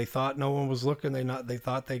and they thought no one was looking. They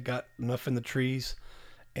thought they got enough in the trees,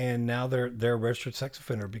 and now they're a registered sex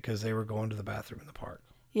offender because they were going to the bathroom in the park.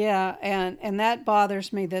 Yeah, and that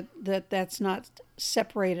bothers me that's not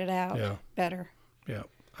separated out better. Yeah.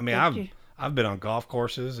 I mean, I've been on golf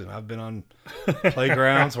courses and I've been on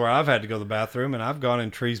playgrounds where I've had to go to the bathroom, and I've gone in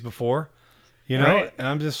trees before, Right. And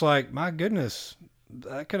I'm just like, my goodness,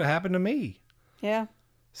 that could have happened to me. Yeah.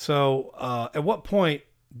 So, at what point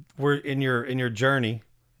in your journey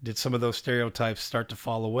did some of those stereotypes start to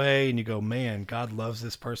fall away and you go, man, God loves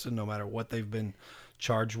this person no matter what they've been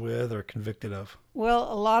charged with or convicted of?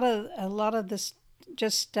 Well, a lot of this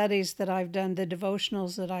just studies that I've done, the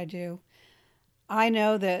devotionals that I do, I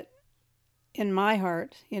know that in my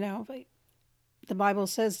heart, the Bible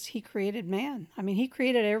says he created man. I mean, he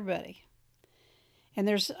created everybody. And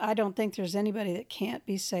I don't think there's anybody that can't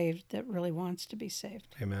be saved that really wants to be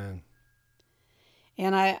saved. Amen.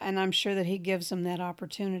 And I'm sure that he gives them that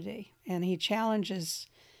opportunity, and he challenges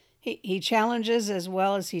as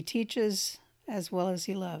well as he teaches, as well as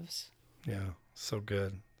he loves. Yeah. So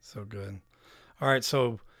good. So good. All right.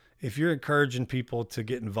 So if you're encouraging people to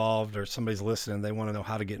get involved, or somebody's listening, they want to know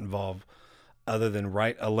how to get involved other than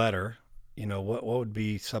write a letter, what would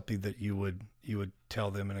be something that you would tell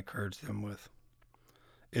them and encourage them with?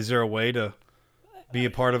 Is there a way to be a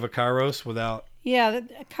part of a Kairos without? Yeah,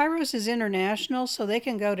 Kairos is international, so they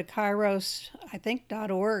can go to kairos.org.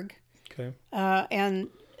 Okay. And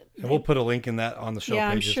we'll put a link in that on the show page.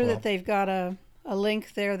 I'm sure as well. that they've got a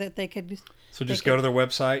link there that they could. So just go to their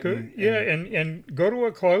website. And go to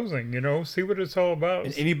a closing, see what it's all about.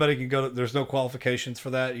 And anybody can go. There's no qualifications for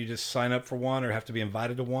that. You just sign up for one, or have to be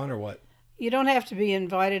invited to one, or what? You don't have to be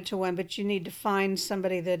invited to one, but you need to find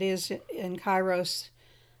somebody that is in Kairos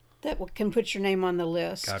that can put your name on the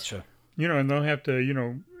list. Gotcha. And they'll have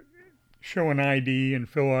to, show an ID and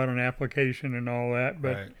fill out an application and all that.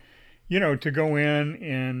 But, right. To go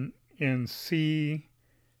in and see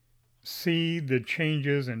the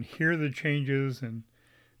changes and hear the changes and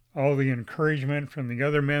all the encouragement from the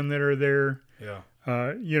other men that are there. Yeah.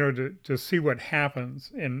 To see what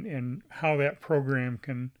happens and how that program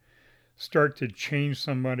can start to change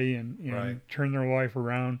somebody and Right. turn their life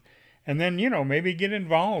around. And then, maybe get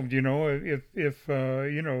involved, if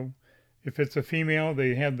it's a female,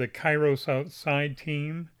 they have the Kairos Outside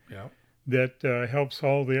team Yeah. that helps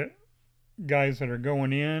all the guys that are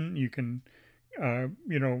going in. You can,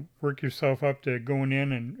 work yourself up to going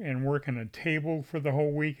in and working a table for the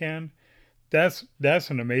whole weekend. That's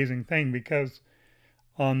an amazing thing, because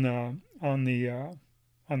on the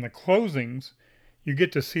closings, you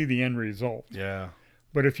get to see the end result. Yeah.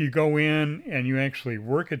 But if you go in and you actually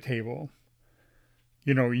work a table,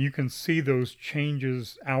 you can see those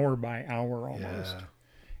changes hour by hour almost. Yeah.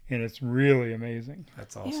 And it's really amazing.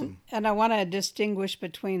 That's awesome. And I want to distinguish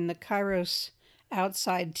between the Kairos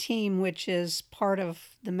Outside team, which is part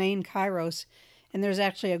of the main Kairos, and there's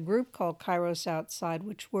actually a group called Kairos Outside,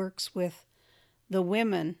 which works with the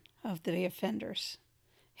women of the offenders,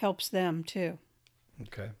 helps them too.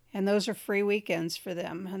 Okay. And those are free weekends for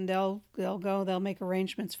them, and they'll go. They'll make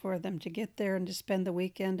arrangements for them to get there and to spend the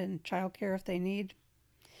weekend in childcare if they need.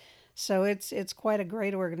 So it's quite a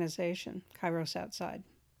great organization, Kairos Outside,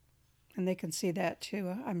 and they can see that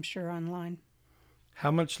too, I'm sure, online.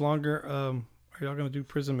 How much longer are y'all going to do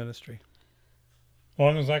prison ministry? As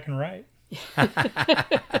long as I can write.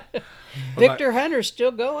 Victor Hunter's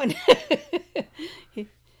still going.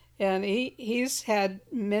 And he's had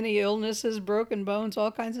many illnesses, broken bones,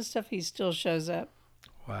 all kinds of stuff. He still shows up.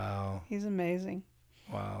 Wow. He's amazing.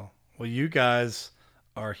 Wow. Well, you guys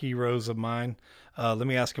are heroes of mine. Let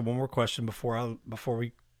me ask you one more question before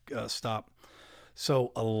we stop.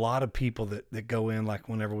 So a lot of people that go in, like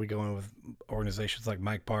whenever we go in with organizations like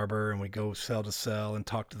Mike Barber and we go cell to cell and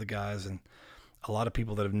talk to the guys, and a lot of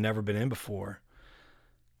people that have never been in before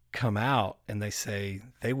come out and they say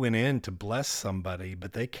they went in to bless somebody,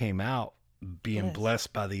 but they came out being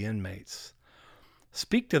blessed by the inmates.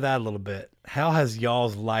 Speak to that a little bit. How has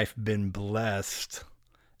y'all's life been blessed?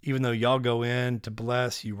 Even though y'all go in to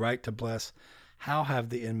bless, you write to bless, how have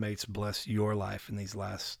the inmates blessed your life in these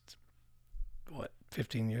last,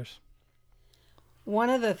 15 years? One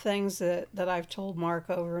of the things that I've told Mark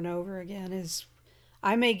over and over again is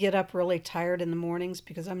I may get up really tired in the mornings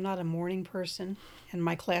because I'm not a morning person, and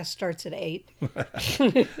my class starts at 8.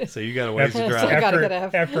 So you got a ways to drive. I gotta get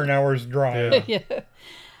up. After an hour's drive. Yeah.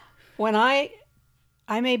 When I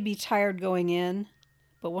may be tired going in,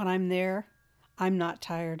 but when I'm there, I'm not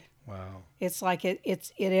tired. Wow. It's like it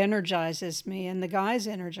energizes me, and the guys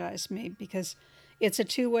energize me because it's a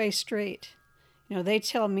two-way street. They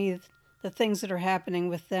tell me the things that are happening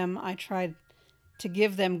with them. I try to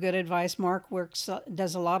give them good advice. Mark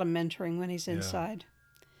does a lot of mentoring when he's inside.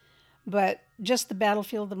 But just the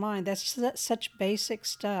battlefield of the mind, that's such basic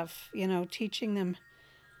stuff, teaching them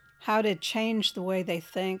how to change the way they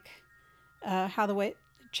think,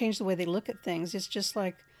 change the way they look at things. It's just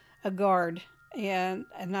like a guard. And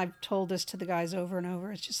I've told this to the guys over and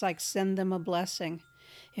over. It's just like send them a blessing.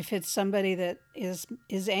 If it's somebody that is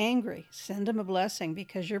angry, send them a blessing,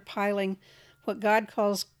 because you're piling what God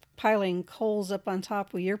calls piling coals up on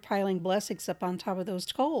top. Well, you're piling blessings up on top of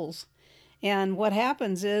those coals. And what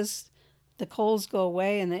happens is the coals go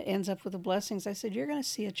away and it ends up with the blessings. I said, you're going to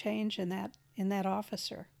see a change in that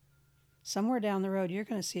officer. Somewhere down the road, you're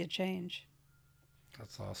going to see a change.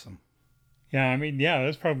 That's awesome. Yeah,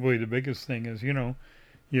 that's probably the biggest thing is,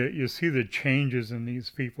 you see the changes in these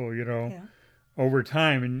people, over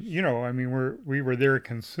time. And, we were there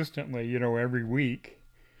consistently, every week.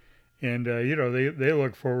 And, they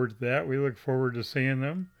look forward to that. We look forward to seeing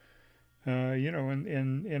them,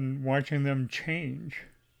 and watching them change.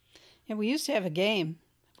 And we used to have a game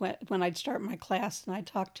when I'd start my class and I'd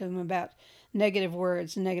talk to them about negative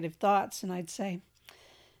words and negative thoughts. And I'd say,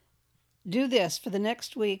 do this for the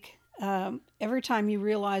next week. Every time you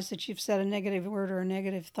realize that you've said a negative word or a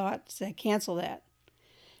negative thought, say, cancel that.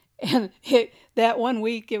 And that one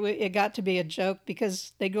week, it got to be a joke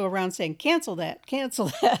because they go around saying, cancel that,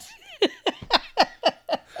 cancel that.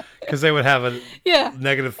 Because they would have a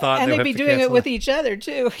negative thought. And they'd be doing it with each other,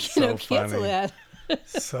 too. So cancel funny. that.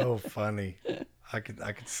 So funny. I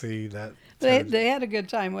could see that. They had a good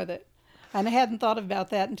time with it. And I hadn't thought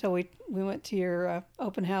about that until we went to your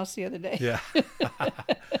open house the other day. Yeah.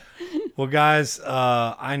 Well, guys,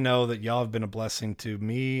 I know that y'all have been a blessing to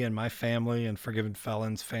me and my family and Forgiven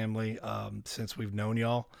Felons family since we've known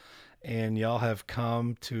y'all. And y'all have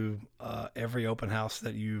come to every open house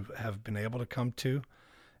that you have been able to come to.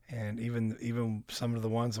 And even some of the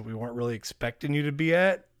ones that we weren't really expecting you to be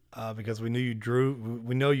at, because we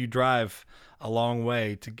know you drive a long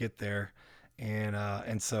way to get there.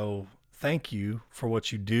 And so thank you for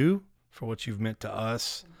what you do, for what you've meant to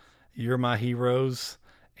us. You're my heroes.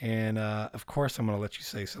 And of course, I'm going to let you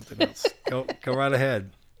say something else. Go right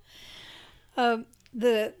ahead.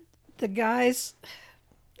 The guys,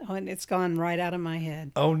 and it's gone right out of my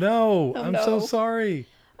head. Oh no! I'm so sorry.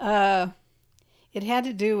 It had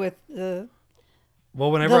to do with the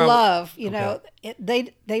whenever love. Okay.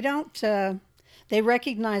 They don't. They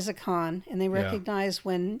recognize a con, and they recognize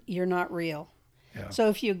when you're not real. Yeah. So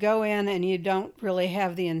if you go in and you don't really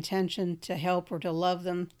have the intention to help or to love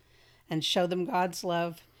them and show them God's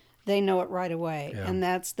love, they know it right away. Yeah. And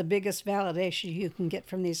that's the biggest validation you can get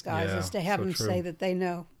from these guys, is to have them say that they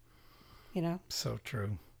know. So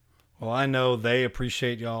true. Well, I know they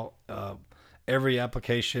appreciate y'all. Every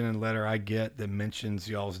application and letter I get that mentions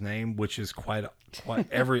y'all's name, which is quite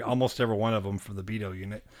almost every one of them from the Beto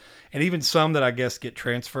unit, and even some that I guess get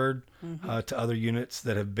transferred to other units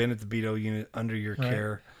that have been at the Beto unit under your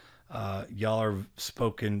care. Y'all are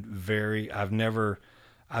spoken very. I've never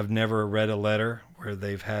read a letter where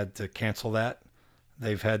they've had to cancel that.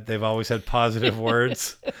 They've always had positive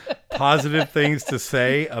words, positive things to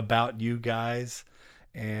say about you guys.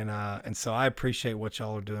 And so I appreciate what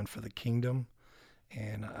y'all are doing for the kingdom.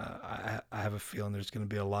 And I have a feeling there's going to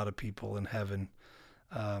be a lot of people in heaven.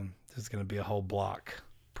 There's going to be a whole block,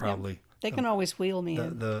 probably. Yeah. They can always wheel me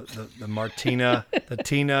in. The Martina, the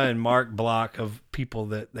Tina and Mark block of people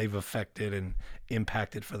that they've affected and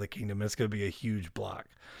impacted for the kingdom. It's going to be a huge block.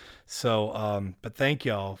 So, but thank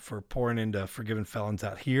y'all for pouring into Forgiven Felons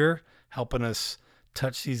out here, helping us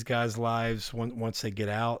touch these guys' lives once they get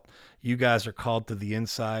out. You guys are called to the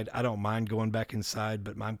inside. I don't mind going back inside,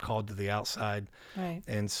 but I'm called to the outside. Right.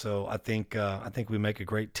 And so I think we make a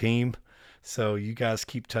great team. So you guys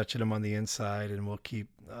keep touching them on the inside, and we'll keep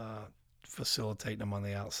facilitating them on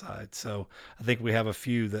the outside. So I think we have a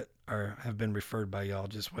few that have been referred by y'all,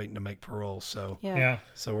 just waiting to make parole. So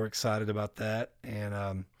so we're excited about that.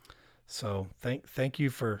 And so thank you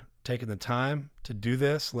for taking the time to do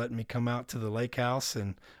this, letting me come out to the lake house,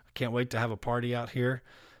 and I can't wait to have a party out here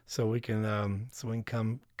so we can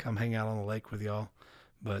come hang out on the lake with y'all.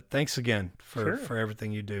 But thanks again for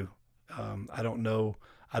everything you do. I don't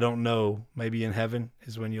know, maybe in heaven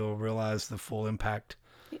is when you'll realize the full impact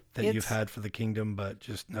that you've had for the kingdom, but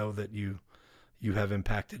just know that you have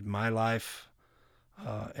impacted my life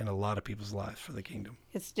and a lot of people's lives for the kingdom.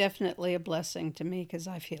 It's definitely a blessing to me because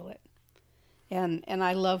I feel it. And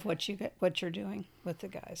I love what you're doing with the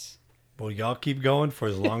guys. Well, y'all keep going for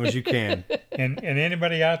as long as you can. and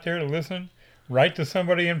anybody out there to listen, write to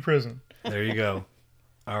somebody in prison. There you go.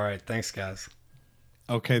 All right. Thanks, guys.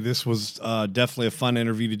 Okay, this was definitely a fun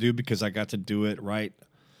interview to do because I got to do it right,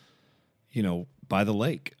 by the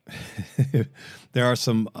lake. There are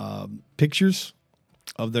some pictures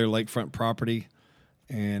of their lakefront property,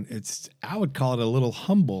 and I would call it a little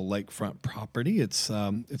humble lakefront property. It's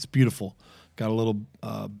beautiful. Got a little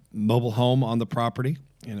mobile home on the property,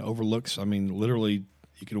 and it overlooks, literally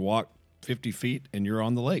you could walk 50 feet and you're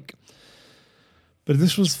on the lake. But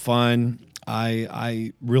this was fun.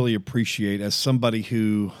 I really appreciate, as somebody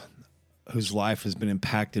whose life has been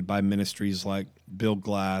impacted by ministries like Bill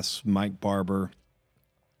Glass, Mike Barber,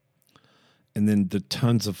 and then the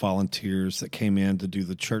tons of volunteers that came in to do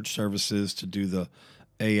the church services, to do the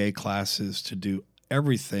AA classes, to do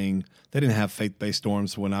everything. They didn't have faith-based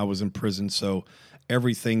dorms when I was in prison, so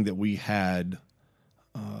everything that we had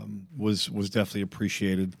was definitely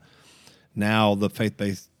appreciated. Now the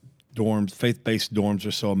faith-based dorms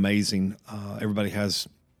are so amazing. Everybody has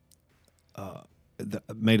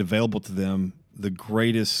made available to them the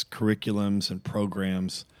greatest curriculums and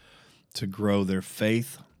programs to grow their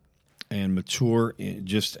faith and mature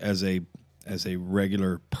just as a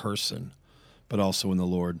regular person, but also in the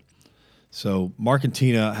Lord. So Mark and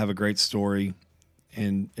Tina have a great story,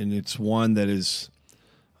 and it's one that is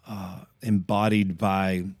embodied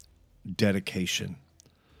by dedication.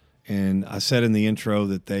 And I said in the intro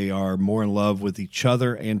that they are more in love with each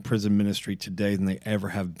other and prison ministry today than they ever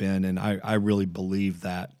have been, and I really believe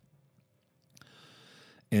that.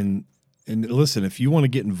 And listen, if you want to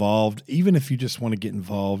get involved, even if you just want to get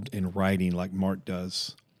involved in writing like Mark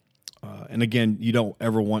does, and again, you don't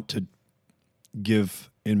ever want to give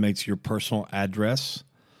inmates your personal address.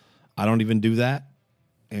 I don't even do that.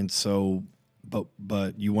 And so,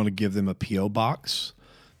 but you want to give them a P.O. box.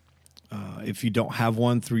 If you don't have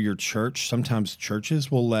one through your church, sometimes churches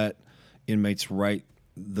will let inmates write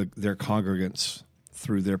their congregants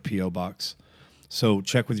through their P.O. box. So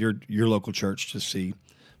check with your local church to see.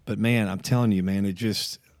 But man, I'm telling you, man,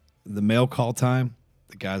 the mail call time,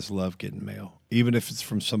 The guys love getting mail, even if it's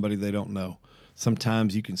from somebody they don't know.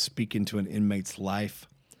 Sometimes you can speak into an inmate's life.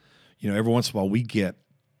 Every once in a while we get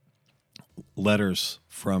letters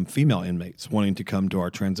from female inmates wanting to come to our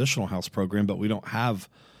transitional house program, but we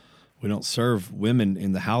don't serve women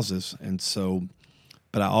in the houses. And so,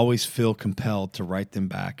 but I always feel compelled to write them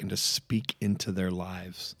back and to speak into their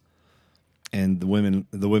lives. And the women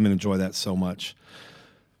enjoy that so much.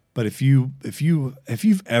 But if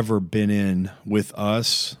you've ever been in with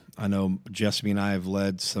us, I know Jesse and I have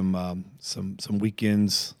led some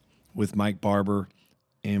weekends with Mike Barber,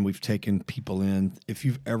 and we've taken people in. If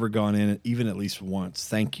you've ever gone in, even at least once,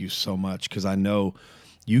 thank you so much, because I know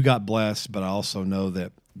you got blessed, but I also know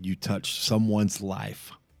that you touched someone's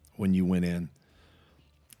life when you went in.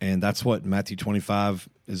 And that's what Matthew 25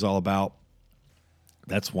 is all about.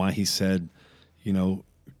 That's why he said,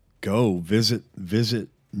 go visit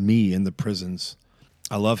me in the prisons.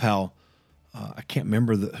 I love how, I can't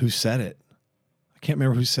remember who said it.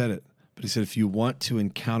 But he said, if you want to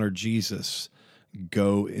encounter Jesus,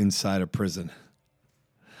 go inside a prison.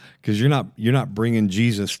 Because you're not bringing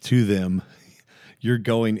Jesus to them. You're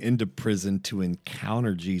going into prison to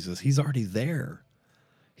encounter Jesus. He's already there.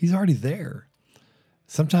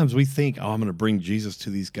 Sometimes we think, I'm going to bring Jesus to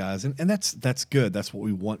these guys. And that's good. That's what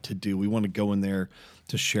we want to do. We want to go in there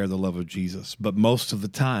to share the love of Jesus. But most of the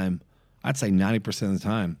time, I'd say 90% of the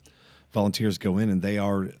time, volunteers go in and they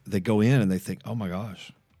go in and they think, oh my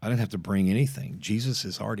gosh, I didn't have to bring anything. Jesus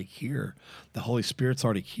is already here. The Holy Spirit's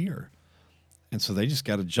already here. And so they just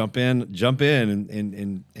got to jump in,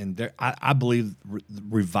 and I believe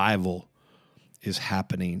revival is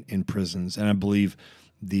happening in prisons. And I believe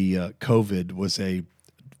the COVID was a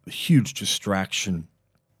huge distraction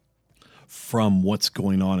from what's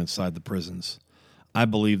going on inside the prisons. I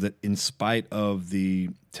believe that in spite of the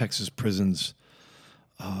Texas prisons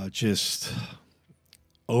just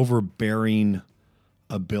overbearing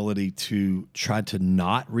ability to try to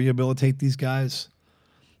not rehabilitate these guys,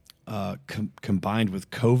 combined with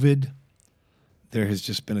COVID, there has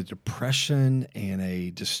just been a depression and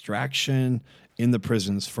a distraction in the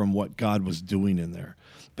prisons from what God was doing in there.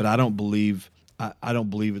 But I don't believe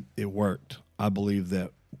it worked. I believe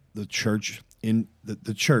that the church,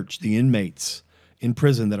 the inmates in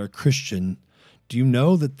prison that are Christian, do you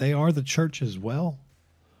know that they are the church as well?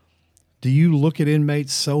 Do you look at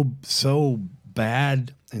inmates so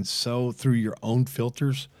bad and so through your own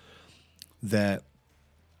filters that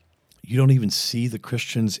you don't even see the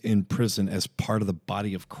Christians in prison as part of the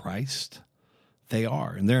body of Christ? They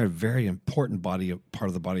are, and they're a very important part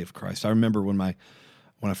of the body of Christ. I remember when I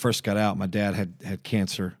first got out, my dad had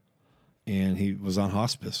cancer, and he was on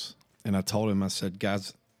hospice. And I told him, I said,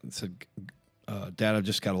 Dad, I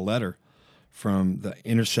just got a letter from the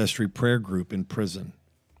intercessory prayer group in prison.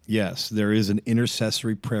 Yes, there is an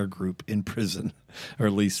intercessory prayer group in prison, or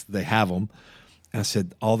at least they have them. And I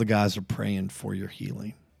said, all the guys are praying for your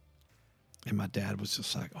healing. And my dad was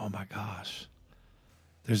just like, oh my gosh,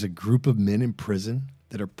 there's a group of men in prison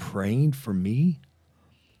that are praying for me?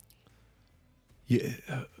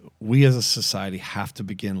 We as a society have to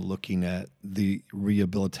begin looking at the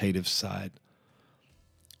rehabilitative side.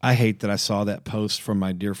 I hate that I saw that post from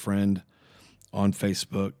my dear friend on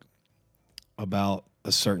Facebook about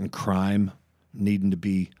a certain crime needing to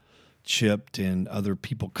be chipped, and other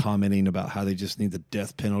people commenting about how they just need the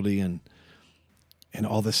death penalty and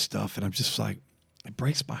all this stuff. And I'm just like, it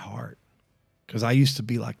breaks my heart, because I used to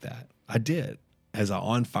be like that. I did. As an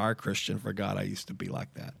on-fire Christian for God, I used to be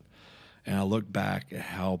like that. And I look back at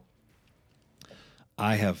how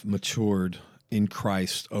I have matured in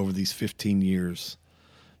Christ over these 15 years.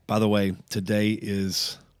 By the way, today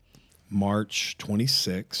is March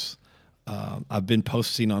 26th. I've been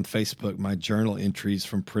posting on Facebook my journal entries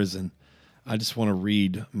from prison. I just want to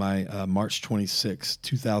read my March 26,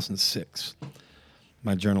 2006.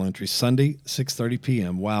 My journal entry, Sunday, 6:30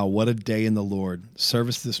 p.m. Wow, what a day in the Lord.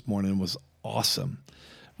 Service this morning was awesome.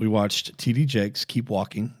 We watched T.D. Jakes' Keep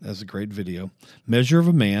Walking. That was a great video. Measure of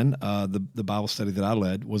a Man, the Bible study that I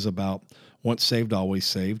led, was about once saved, always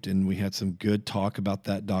saved, and we had some good talk about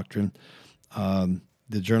that doctrine.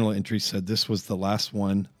 The journal entry said this was the last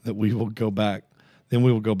one that we will go back. Then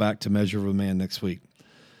we will go back to Measure of a Man next week.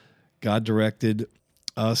 God directed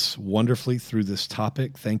us wonderfully through this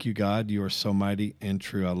topic. Thank you, God. You are so mighty and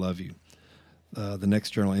true. I love you. The next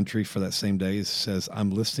journal entry for that same day says,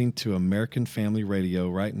 I'm listening to American Family Radio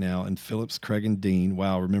right now, and Phillips, Craig, and Dean,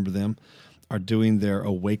 wow, remember them, are doing their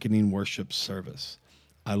Awakening worship service.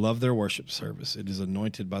 I love their worship service. It is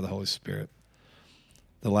anointed by the Holy Spirit.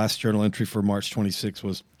 The last journal entry for March 26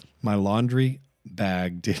 was, my laundry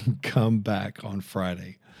bag didn't come back on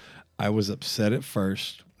Friday. I was upset at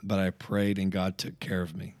first, but I prayed and God took care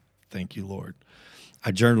of me. Thank you, Lord. I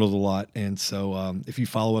journaled a lot, and so if you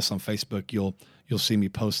follow us on Facebook, you'll see me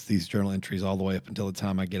post these journal entries all the way up until the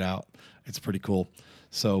time I get out. It's pretty cool.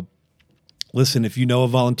 So listen, if you know a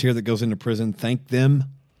volunteer that goes into prison, thank them.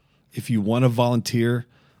 If you want to volunteer,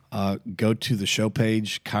 go to the show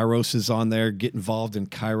page. Kairos is on there. Get involved in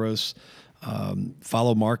Kairos.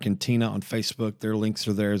 Follow Mark and Tina on Facebook. Their links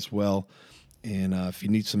are there as well. And if you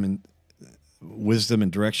need some wisdom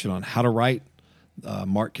and direction on how to write,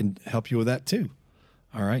 Mark can help you with that too.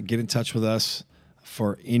 All right, get in touch with us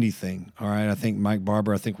for anything. All right, I think Mike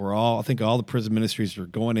Barber, I think all the prison ministries are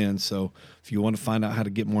going in. So if you want to find out how to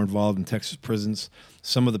get more involved in Texas prisons,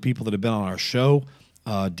 some of the people that have been on our show,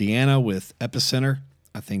 Deanna with Epicenter,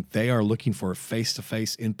 I think they are looking for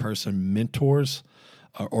face-to-face, in-person mentors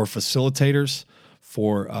or facilitators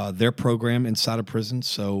for their program inside of prison.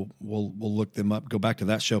 So we'll look them up. Go back to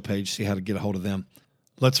that show page, see how to get a hold of them.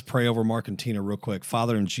 Let's pray over Mark and Tina real quick.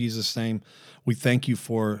 Father, in Jesus' name, we thank you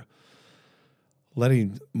for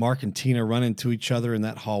letting Mark and Tina run into each other in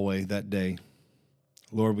that hallway that day.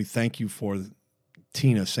 Lord, we thank you for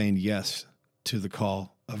Tina saying yes to the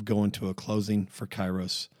call of going to a closing for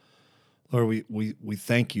Kairos. Lord, we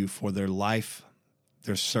thank you for their life,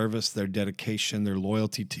 their service, their dedication, their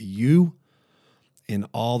loyalty to you in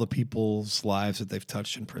all the people's lives that they've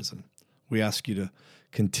touched in prison. We ask you to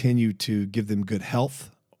continue to give them good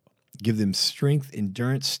health, give them strength,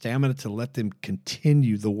 endurance, stamina to let them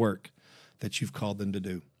continue the work that you've called them to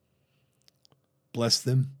do. Bless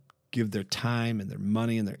them, give their time and their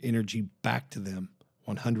money and their energy back to them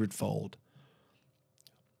 100-fold.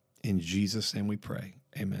 In Jesus' name we pray.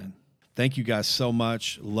 Amen. Thank you guys so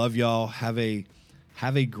much. Love y'all. Have a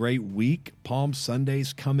great week. Palm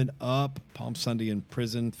Sunday's coming up. Palm Sunday in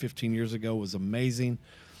prison 15 years ago was amazing.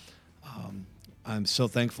 I'm so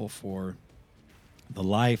thankful for the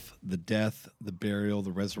life, the death, the burial,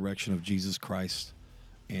 the resurrection of Jesus Christ,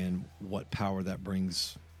 and what power that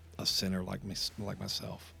brings a sinner like me, like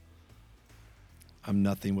myself. I'm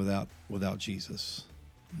nothing without Jesus.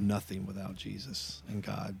 Nothing without Jesus and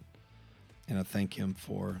God. And I thank him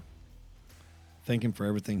for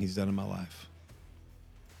everything he's done in my life.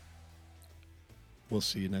 We'll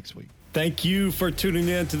see you next week. Thank you for tuning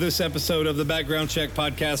in to this episode of the Background Check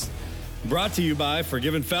Podcast, brought to you by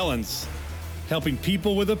Forgiven Felons, helping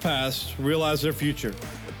people with a past realize their future.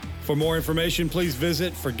 For more information, please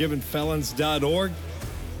visit forgivenfelons.org.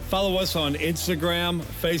 Follow us on Instagram,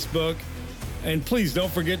 Facebook, and please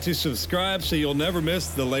don't forget to subscribe so you'll never miss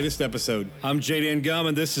the latest episode. I'm J.Dan Gum,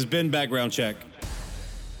 and this has been Background Check.